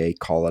IPA,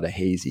 call it a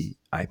hazy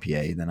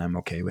IPA, then I'm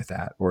okay with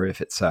that. Or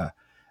if it's some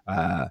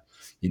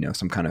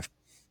kind of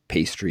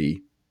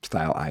pastry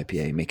style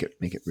IPA, make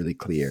it really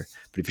clear.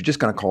 But if you're just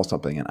going to call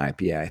something an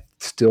IPA, I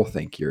still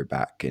think you're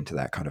back into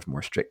that kind of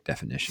more strict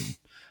definition.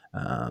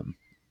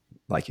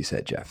 Like you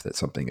said, Jeff, that's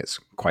something that's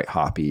quite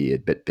hoppy, a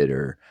bit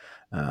bitter.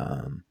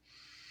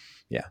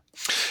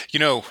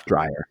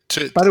 Drier.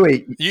 By the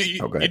way,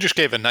 you just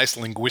gave a nice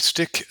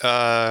linguistic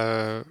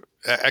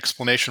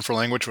explanation for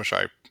language, which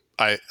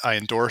I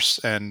endorse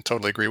and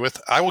totally agree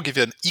with. I will give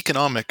you an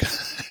economic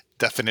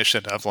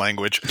definition of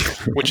language,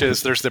 which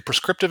is there's the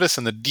prescriptivist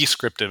and the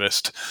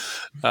descriptivist.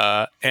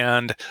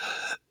 And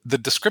the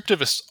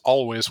descriptivists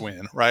always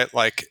win, right?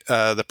 Like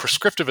the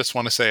prescriptivists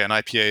want to say an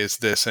IPA is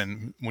this,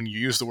 and when you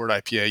use the word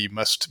IPA, you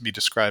must be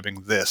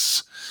describing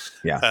this.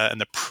 Yeah.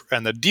 And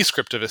the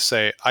descriptivists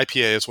say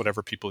IPA is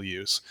whatever people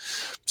use.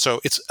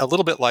 So it's a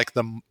little bit like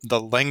the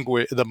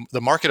language,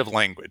 the market of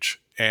language,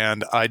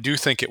 and I do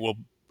think it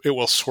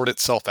will sort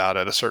itself out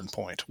at a certain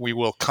point. We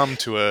will come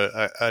to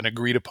an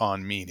agreed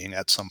upon meaning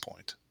at some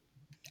point.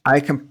 I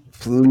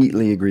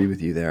completely agree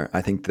with you there.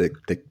 I think the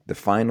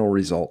final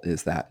result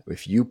is that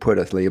if you put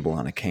a label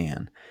on a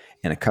can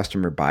and a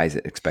customer buys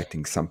it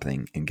expecting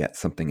something and gets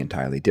something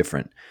entirely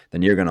different,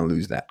 then you're going to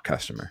lose that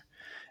customer.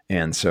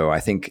 And so I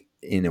think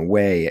in a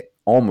way it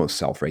almost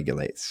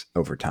self-regulates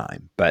over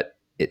time, but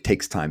it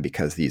takes time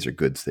because these are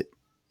goods that,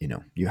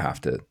 you have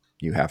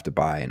to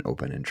buy and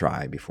open and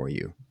try before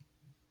you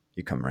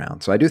come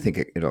around. So I do think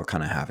it'll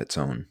kind of have its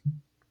own,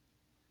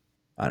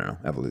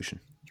 evolution.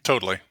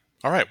 Totally.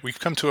 All right, we've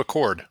come to a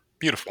chord.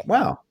 Beautiful.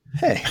 Wow.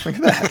 Hey, look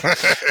at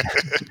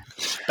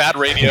that. Bad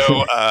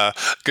radio,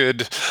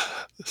 good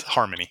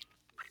harmony.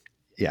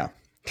 Yeah.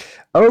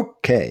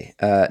 Okay.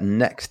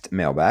 Next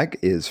mailbag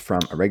is from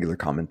a regular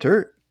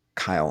commenter,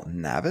 Kyle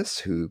Navis,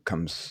 who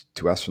comes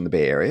to us from the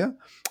Bay Area.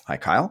 Hi,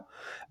 Kyle.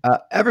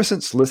 Ever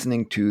since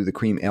listening to the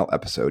Cream Ale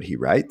episode, he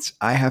writes,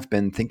 I have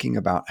been thinking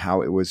about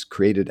how it was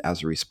created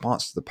as a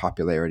response to the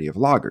popularity of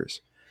lagers.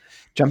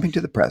 Jumping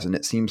to the present,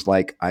 it seems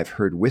like I've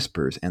heard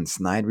whispers and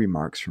snide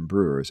remarks from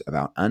brewers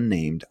about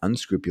unnamed,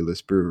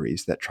 unscrupulous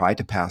breweries that try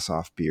to pass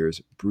off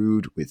beers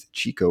brewed with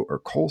Chico or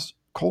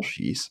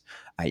Kolsch's,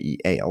 i.e.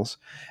 ales,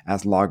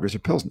 as lagers or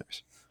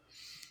pilsners.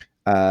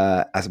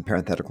 As a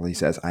parenthetical, he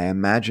says, I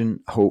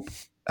hope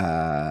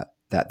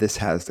that this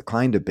has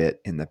declined a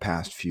bit in the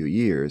past few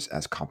years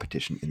as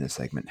competition in this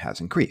segment has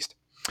increased.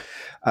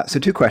 So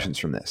 2 questions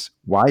from this.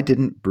 Why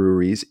didn't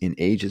breweries in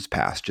ages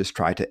past just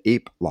try to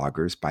ape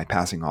lagers by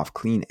passing off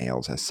clean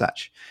ales as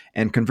such?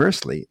 And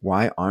conversely,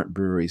 why aren't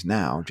breweries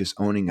now just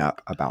owning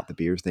up about the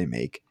beers they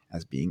make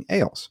as being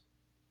ales?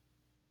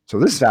 So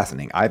this is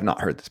fascinating. I've not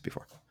heard this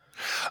before.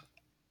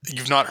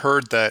 You've not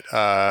heard that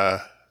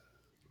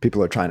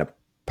people are trying to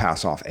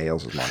pass off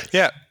ales as lagers?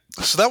 Yeah.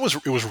 So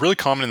it was really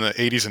common in the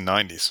 80s and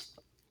 90s.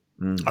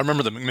 I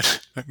remember the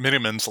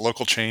Minimans, the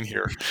local chain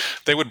here,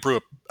 they would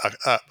brew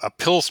a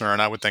Pilsner, and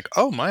I would think,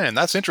 oh, man,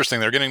 that's interesting.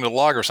 They're getting to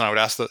lagers. And I would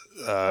ask the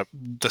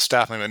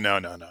staff, and they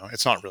would, no,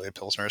 it's not really a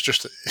Pilsner.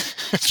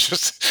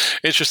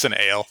 It's just an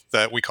ale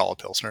that we call a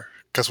Pilsner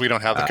because we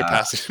don't have the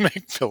capacity to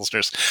make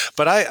Pilsners.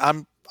 But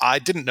I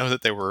didn't know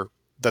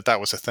that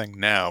was a thing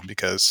now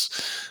because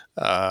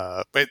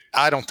but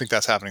I don't think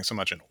that's happening so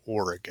much in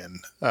Oregon.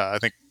 I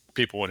think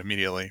people would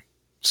immediately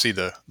see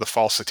the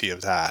falsity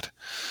of that.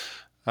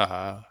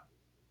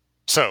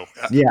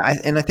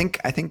 I think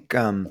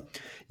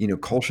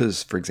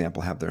Kolsch's, for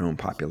example, have their own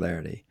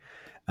popularity.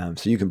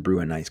 So you can brew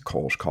a nice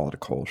Kolsch, call it a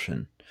Kolsch,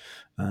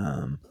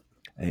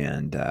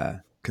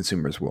 and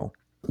consumers will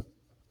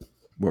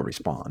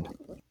respond.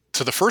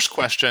 To the first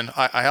question,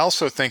 I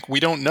also think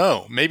we don't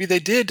know. Maybe they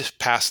did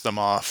pass them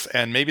off,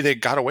 and maybe they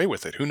got away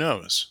with it. Who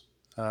knows?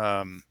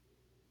 I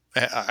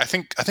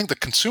think the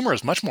consumer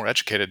is much more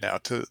educated now.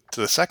 To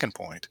the second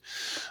point,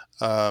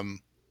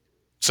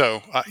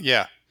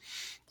 yeah.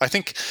 I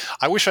think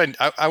I wish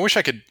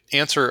I could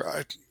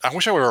answer. I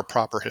wish I were a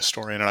proper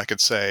historian and I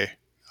could say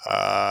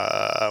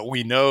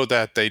we know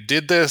that they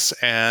did this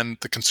and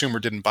the consumer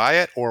didn't buy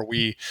it, or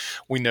we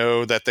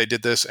know that they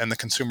did this and the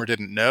consumer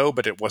didn't know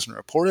but it wasn't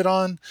reported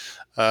on.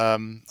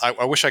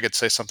 I wish I could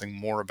say something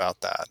more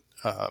about that.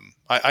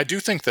 I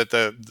do think that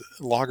the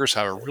lagers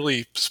have a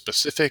really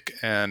specific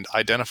and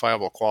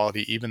identifiable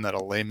quality, even that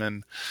a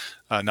layman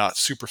not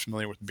super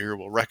familiar with beer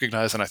will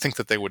recognize, and I think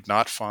that they would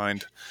not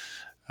find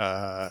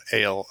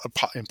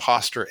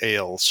imposter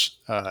ales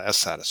as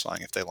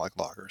satisfying if they like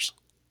lagers.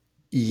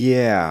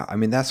 Yeah, I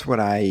mean that's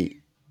what I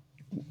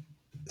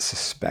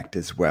suspect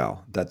as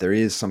well, that there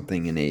is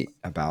something innate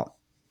about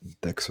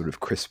the sort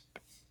of crisp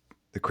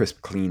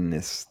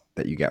cleanness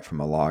that you get from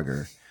a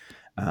lager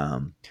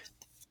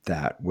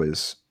that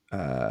was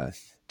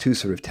too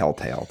sort of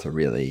telltale to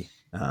really.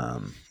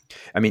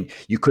 I mean,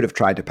 you could have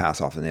tried to pass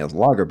off an ales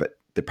lager, but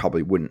they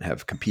probably wouldn't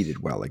have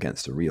competed well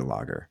against a real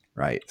lager,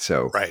 right?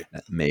 So right.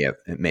 It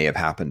may have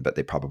happened, but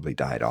they probably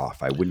died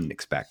off. I wouldn't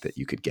expect that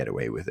you could get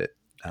away with it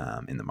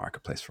in the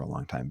marketplace for a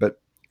long time.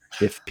 But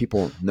if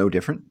people know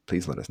different,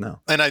 please let us know.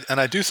 And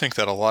I do think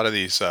that a lot of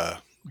these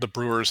the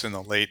brewers in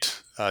the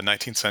late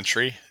 19th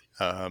century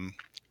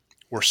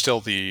were still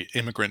the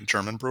immigrant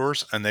German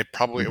brewers, and they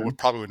probably it would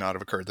probably not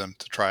have occurred to them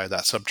to try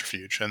that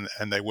subterfuge, and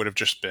they would have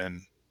just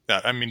been.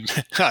 I mean,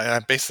 I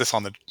base this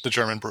on the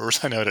German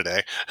brewers I know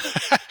today.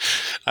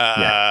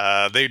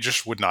 They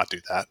just would not do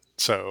that.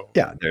 So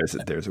yeah,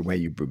 there's a way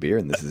you brew beer,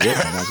 and this is it.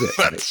 And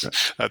that's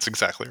it. That's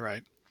exactly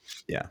right.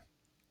 Yeah.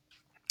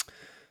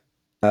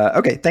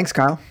 Okay. Thanks,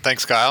 Kyle.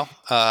 Thanks, Kyle.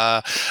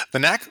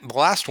 The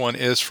last one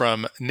is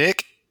from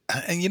Nick,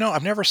 and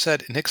I've never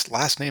said Nick's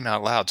last name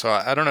out loud, so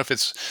I don't know if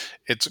it's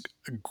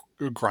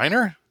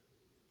Greiner.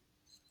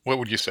 What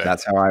would you say?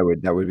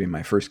 That would be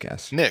my first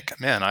guess. Nick,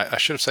 man, I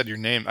should have said your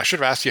name. I should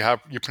have asked you how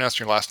you pronounce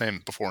your last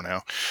name before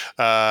now.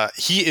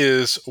 He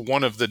is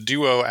one of the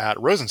duo at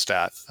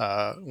Rosenstadt,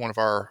 one of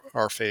our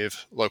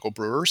fave local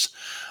brewers.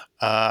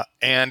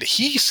 And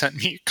he sent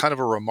me kind of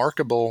a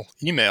remarkable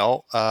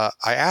email. I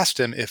asked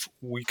him if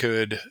we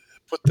could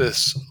put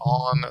this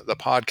on the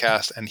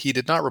podcast, and he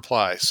did not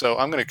reply. So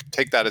I'm going to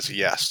take that as a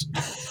yes.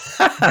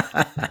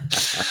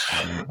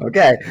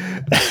 Okay.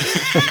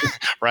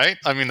 Right?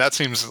 I mean, that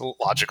seems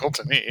logical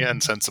to me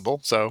and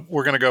sensible. So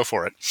we're going to go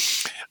for it.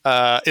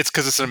 It's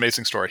because it's an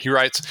amazing story. He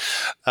writes,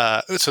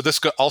 so this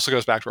also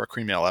goes back to our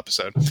cream ale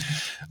episode.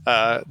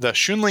 The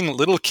Schönling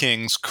Little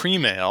Kings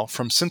cream ale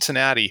from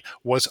Cincinnati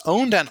was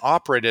owned and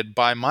operated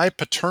by my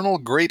paternal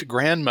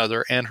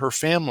great-grandmother and her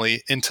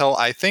family until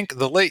I think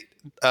the late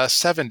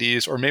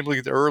 70s or maybe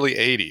the early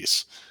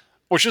 80s.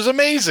 Which is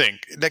amazing.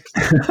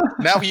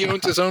 Now he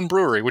owns his own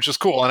brewery, which is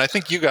cool. And I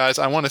think you guys,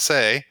 I want to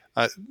say,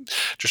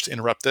 just to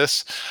interrupt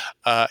this,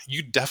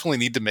 you definitely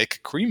need to make a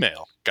cream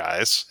ale,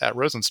 guys, at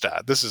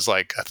Rosenstadt. This is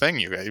like a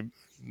thing.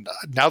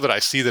 Now that I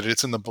see that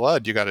it's in the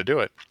blood, you got to do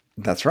it.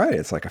 That's right.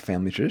 It's like a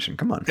family tradition.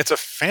 Come on. It's a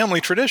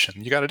family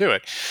tradition. You got to do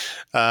it.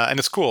 And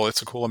it's cool.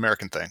 It's a cool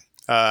American thing.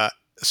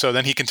 So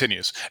then he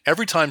continues.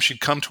 Every time she'd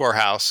come to our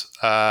house,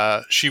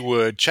 she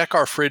would check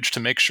our fridge to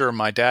make sure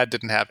my dad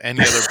didn't have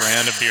any other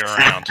brand of beer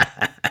around.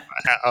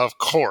 Of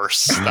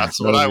course, that's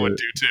what I would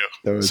do too.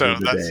 Those are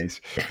the days.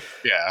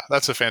 Yeah,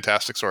 that's a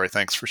fantastic story.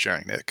 Thanks for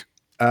sharing, Nick.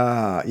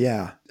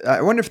 Yeah.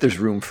 I wonder if there's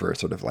room for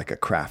sort of like a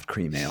craft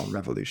cream ale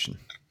revolution.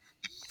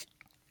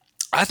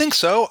 I think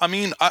so. I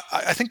mean,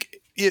 I think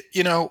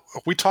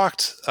we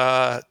talked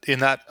in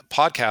that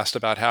podcast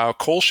about how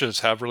Kolsch's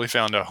have really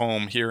found a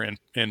home here in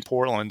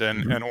Portland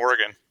and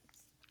Oregon.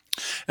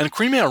 And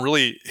cream ale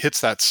really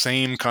hits that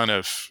same kind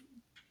of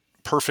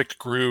perfect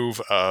groove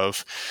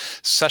of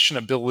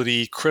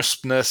sessionability,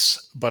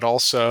 crispness, but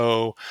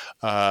also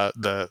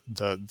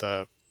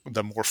the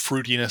more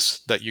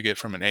fruitiness that you get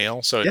from an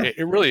ale. So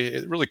it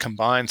really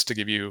combines to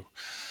give you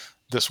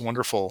this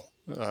wonderful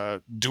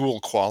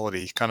dual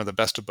quality, kind of the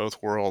best of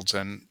both worlds.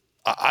 And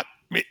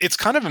it's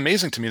kind of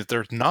amazing to me that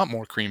there's not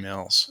more cream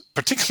ales,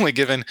 particularly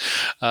given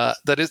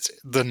that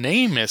the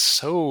name is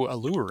so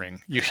alluring.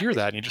 You hear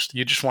that and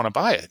you just want to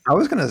buy it. I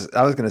was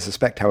gonna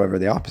suspect, however,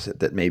 the opposite,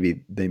 that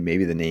maybe the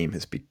name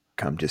has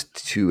become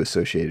just too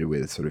associated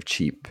with sort of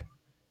cheap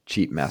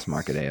mass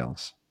market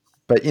ales.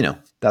 But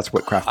that's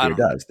what craft beer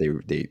does.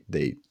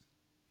 They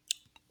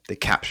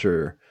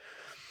capture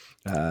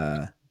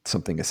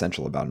something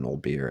essential about an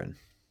old beer and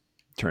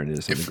turn it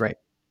into something great.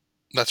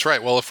 That's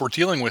right. Well, if we're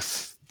dealing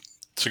with,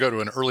 to go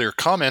to an earlier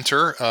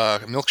commenter,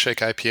 milkshake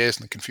IPAs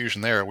and the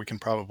confusion there, we can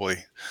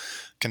probably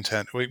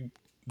we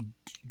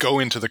go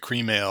into the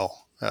cream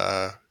ale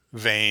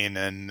vein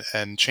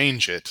and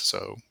change it.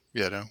 So,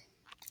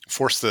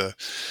 force the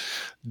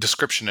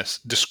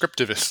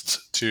descriptivists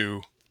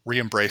to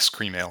re-embrace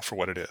cream ale for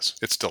what it is.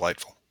 It's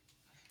delightful.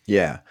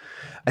 Yeah.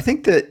 I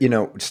think that,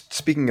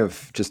 speaking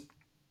of just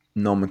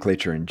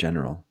nomenclature in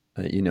general,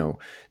 as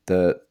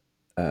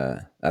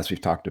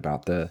we've talked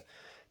about, the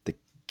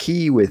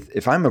key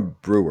if I'm a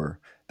brewer,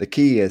 the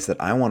key is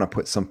that I want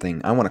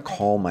to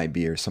call my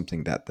beer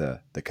something that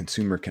the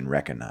consumer can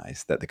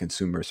recognize, that the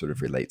consumer sort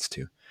of relates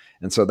to.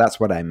 And so that's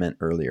what I meant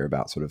earlier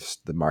about sort of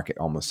the market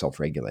almost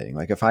self-regulating.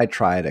 Like if I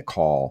try to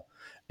call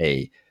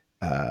an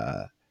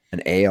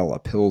ale a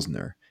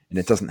Pilsner and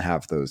it doesn't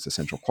have those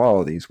essential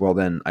qualities, well,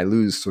 then I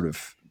lose sort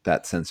of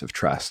that sense of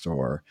trust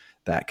or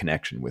that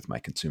connection with my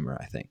consumer,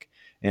 I think.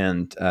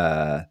 And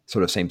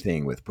sort of same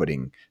thing with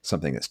putting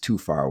something that's too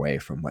far away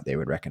from what they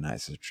would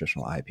recognize as a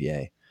traditional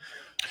IPA.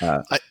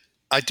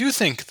 I do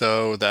think,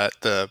 though, that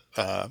the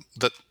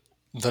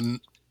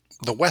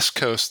West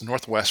Coast, the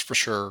Northwest for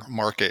sure,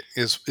 market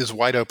is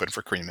wide open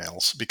for cream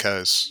ales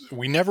because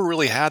we never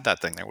really had that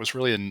thing. That was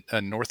really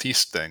a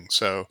Northeast thing.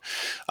 So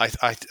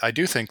I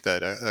do think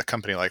that a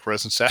company like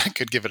Rosenstadt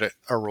could give it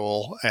a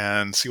roll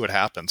and see what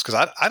happens.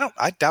 Because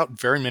I doubt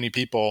very many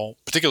people,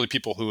 particularly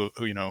people who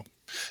didn't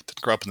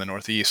grow up in the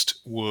Northeast,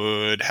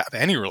 would have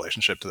any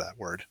relationship to that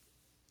word.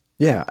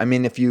 Yeah, I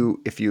mean, if you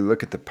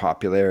look at the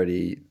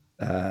popularity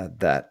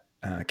that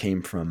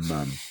came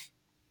from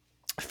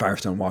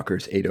Firestone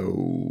Walker's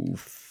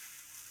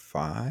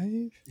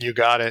 805. You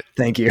got it.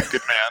 Thank you.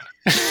 Good man.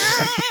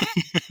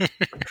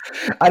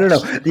 I don't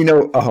know.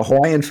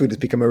 Hawaiian food has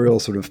become a real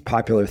sort of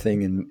popular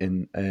thing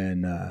in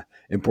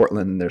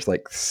Portland. There's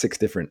like 6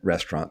 different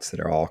restaurants that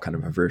are all kind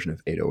of a version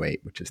of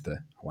 808, which is the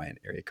Hawaiian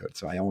area code.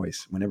 So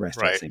whenever I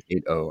start saying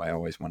 80, I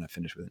always want to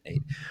finish with an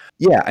 8.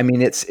 Yeah, I mean,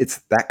 it's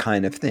that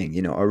kind of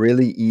thing. A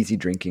really easy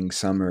drinking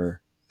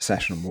summer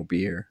sessionable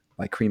beer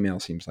like cream ale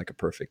seems like a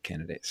perfect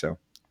candidate. So.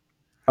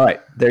 All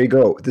right, there you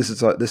go. This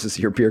is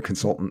your beer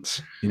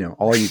consultants.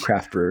 All you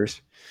craft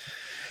brewers,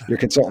 your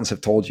consultants have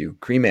told you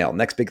cream ale,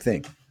 next big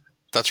thing.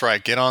 That's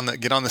right. Get on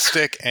the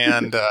stick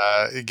and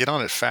get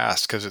on it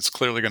fast because it's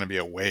clearly going to be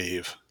a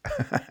wave.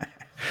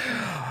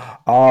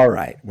 All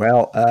right.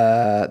 Well,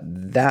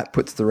 that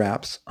puts the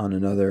wraps on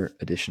another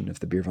edition of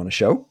the Beervana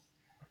Show.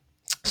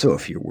 So a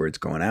few words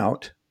going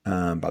out.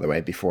 By the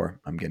way, before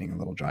I'm getting a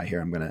little dry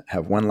here, I'm going to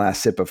have one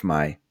last sip of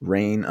my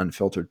Rain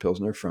Unfiltered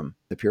Pilsner from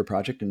the Pure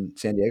Project in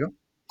San Diego.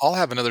 I'll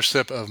have another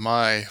sip of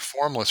my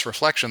Formless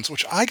Reflections,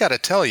 which I got to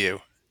tell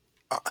you.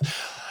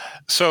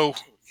 So,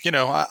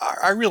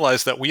 I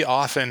realize that we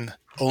often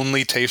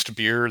only taste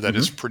beer that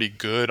is pretty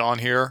good on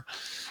here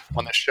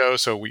on the show.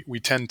 So we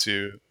tend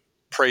to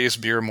praise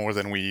beer more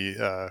than we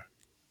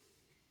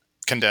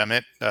condemn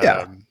it.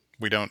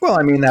 We don't. Well,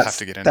 I mean, have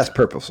to get into that's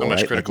purposeful, so much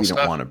right? critical We don't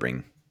stuff. want to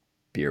bring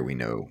beer we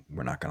know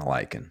we're not going to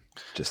like and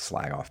just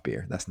slag off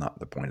beer. That's not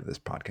the point of this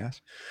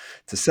podcast.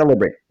 To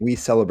celebrate, we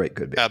celebrate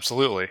good beer.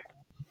 Absolutely.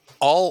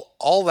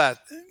 All that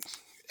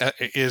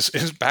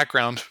is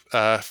background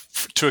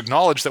to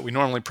acknowledge that we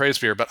normally praise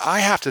beer, but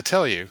I have to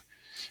tell you,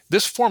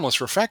 this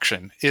Formless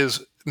Reflection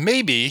is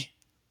maybe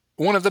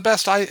one of the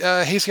best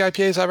hazy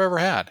IPAs I've ever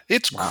had.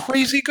 It's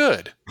crazy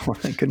good. Oh,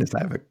 thank goodness I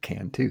have a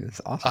can too.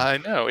 It's awesome. I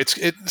know.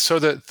 So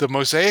the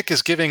Mosaic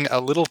is giving a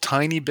little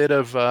tiny bit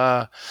of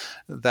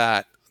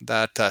that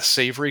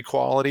savory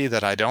quality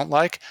that I don't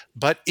like,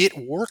 but it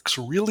works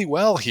really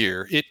well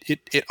here.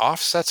 It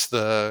offsets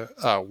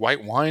the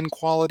white wine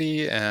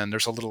quality, and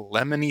there's a little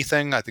lemony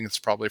thing. I think it's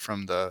probably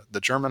from the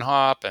German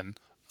hop. And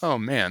oh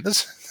man,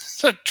 this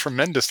is a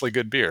tremendously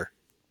good beer.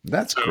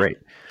 That's great.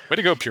 Way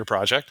to go, Pure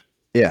Project.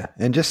 Yeah,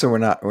 and just so we're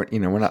not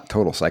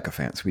total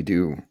sycophants. We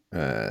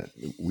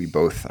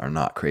both are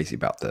not crazy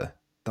about the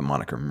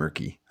moniker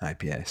Murky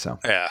IPA. So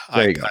yeah,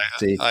 there you go.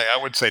 See, I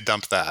would say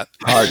dump that.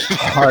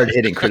 Hard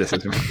hitting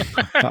criticism.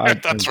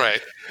 That's right.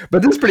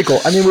 But this is pretty cool.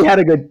 I mean, we had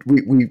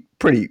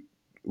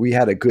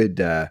a good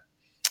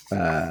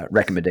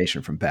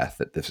recommendation from Beth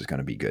that this is going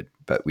to be good.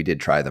 But we did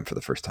try them for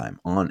the first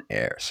time on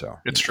air. So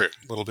it's true.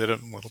 A little bit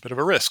of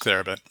a risk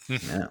there, but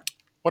yeah.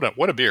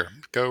 What a beer.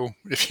 Go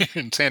if you're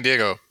in San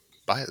Diego.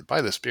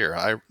 Buy this beer.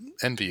 I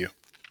envy you.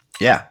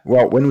 Yeah.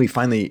 Well, when we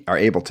finally are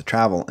able to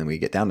travel and we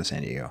get down to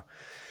San Diego,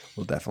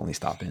 we'll definitely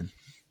stop in.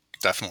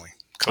 Definitely.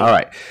 Cool. All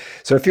right.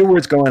 So a few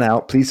words going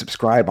out. Please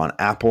subscribe on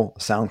Apple,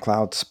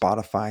 SoundCloud,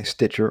 Spotify,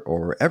 Stitcher,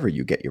 or wherever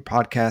you get your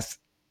podcasts.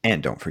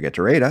 And don't forget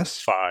to rate us.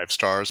 5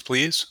 stars,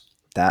 please.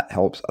 That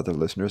helps other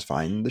listeners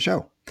find the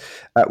show.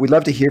 We'd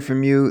love to hear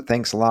from you.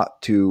 Thanks a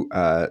lot to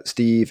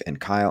Steve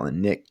and Kyle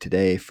and Nick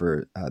today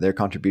for their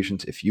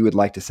contributions. If you would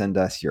like to send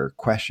us your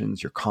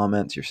questions, your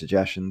comments, your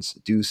suggestions,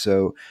 do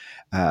so.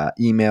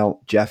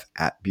 Email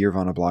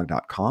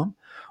jeff@beervanablog.com,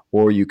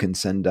 or you can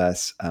send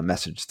us a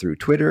message through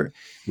Twitter.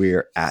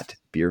 We're at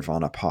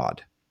BeerVanaPod.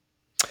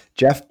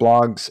 Jeff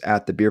blogs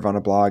at the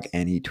Beervana blog,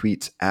 and he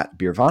tweets at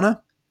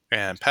Beervana.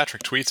 And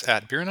Patrick tweets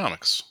at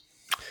Beeronomics.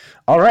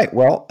 All right.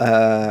 Well,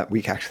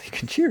 we actually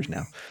can cheers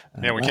now.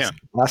 Yeah, we can.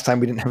 Last time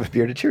we didn't have a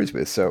beer to cheers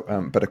with. So,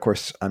 but of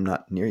course, I'm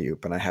not near you,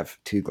 but I have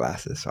 2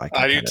 glasses, so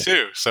I do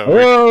too. So,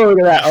 look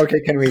at that. Okay,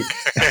 can we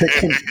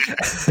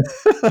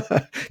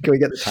can we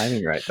get the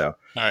timing right though?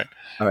 All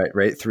right.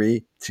 Right.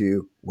 3,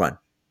 2, 1.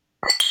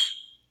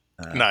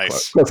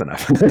 Nice. Close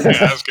enough. Yeah,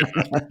 that was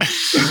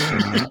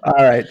good.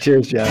 All right.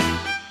 Cheers, Jeff.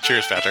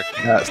 Cheers, Patrick.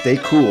 Stay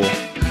cool.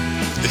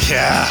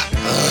 Yeah.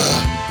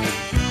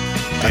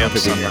 I don't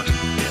think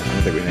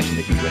we mentioned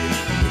the heat wave in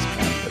this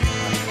pod, but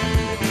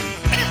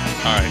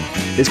all right.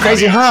 It's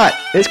crazy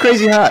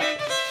hot.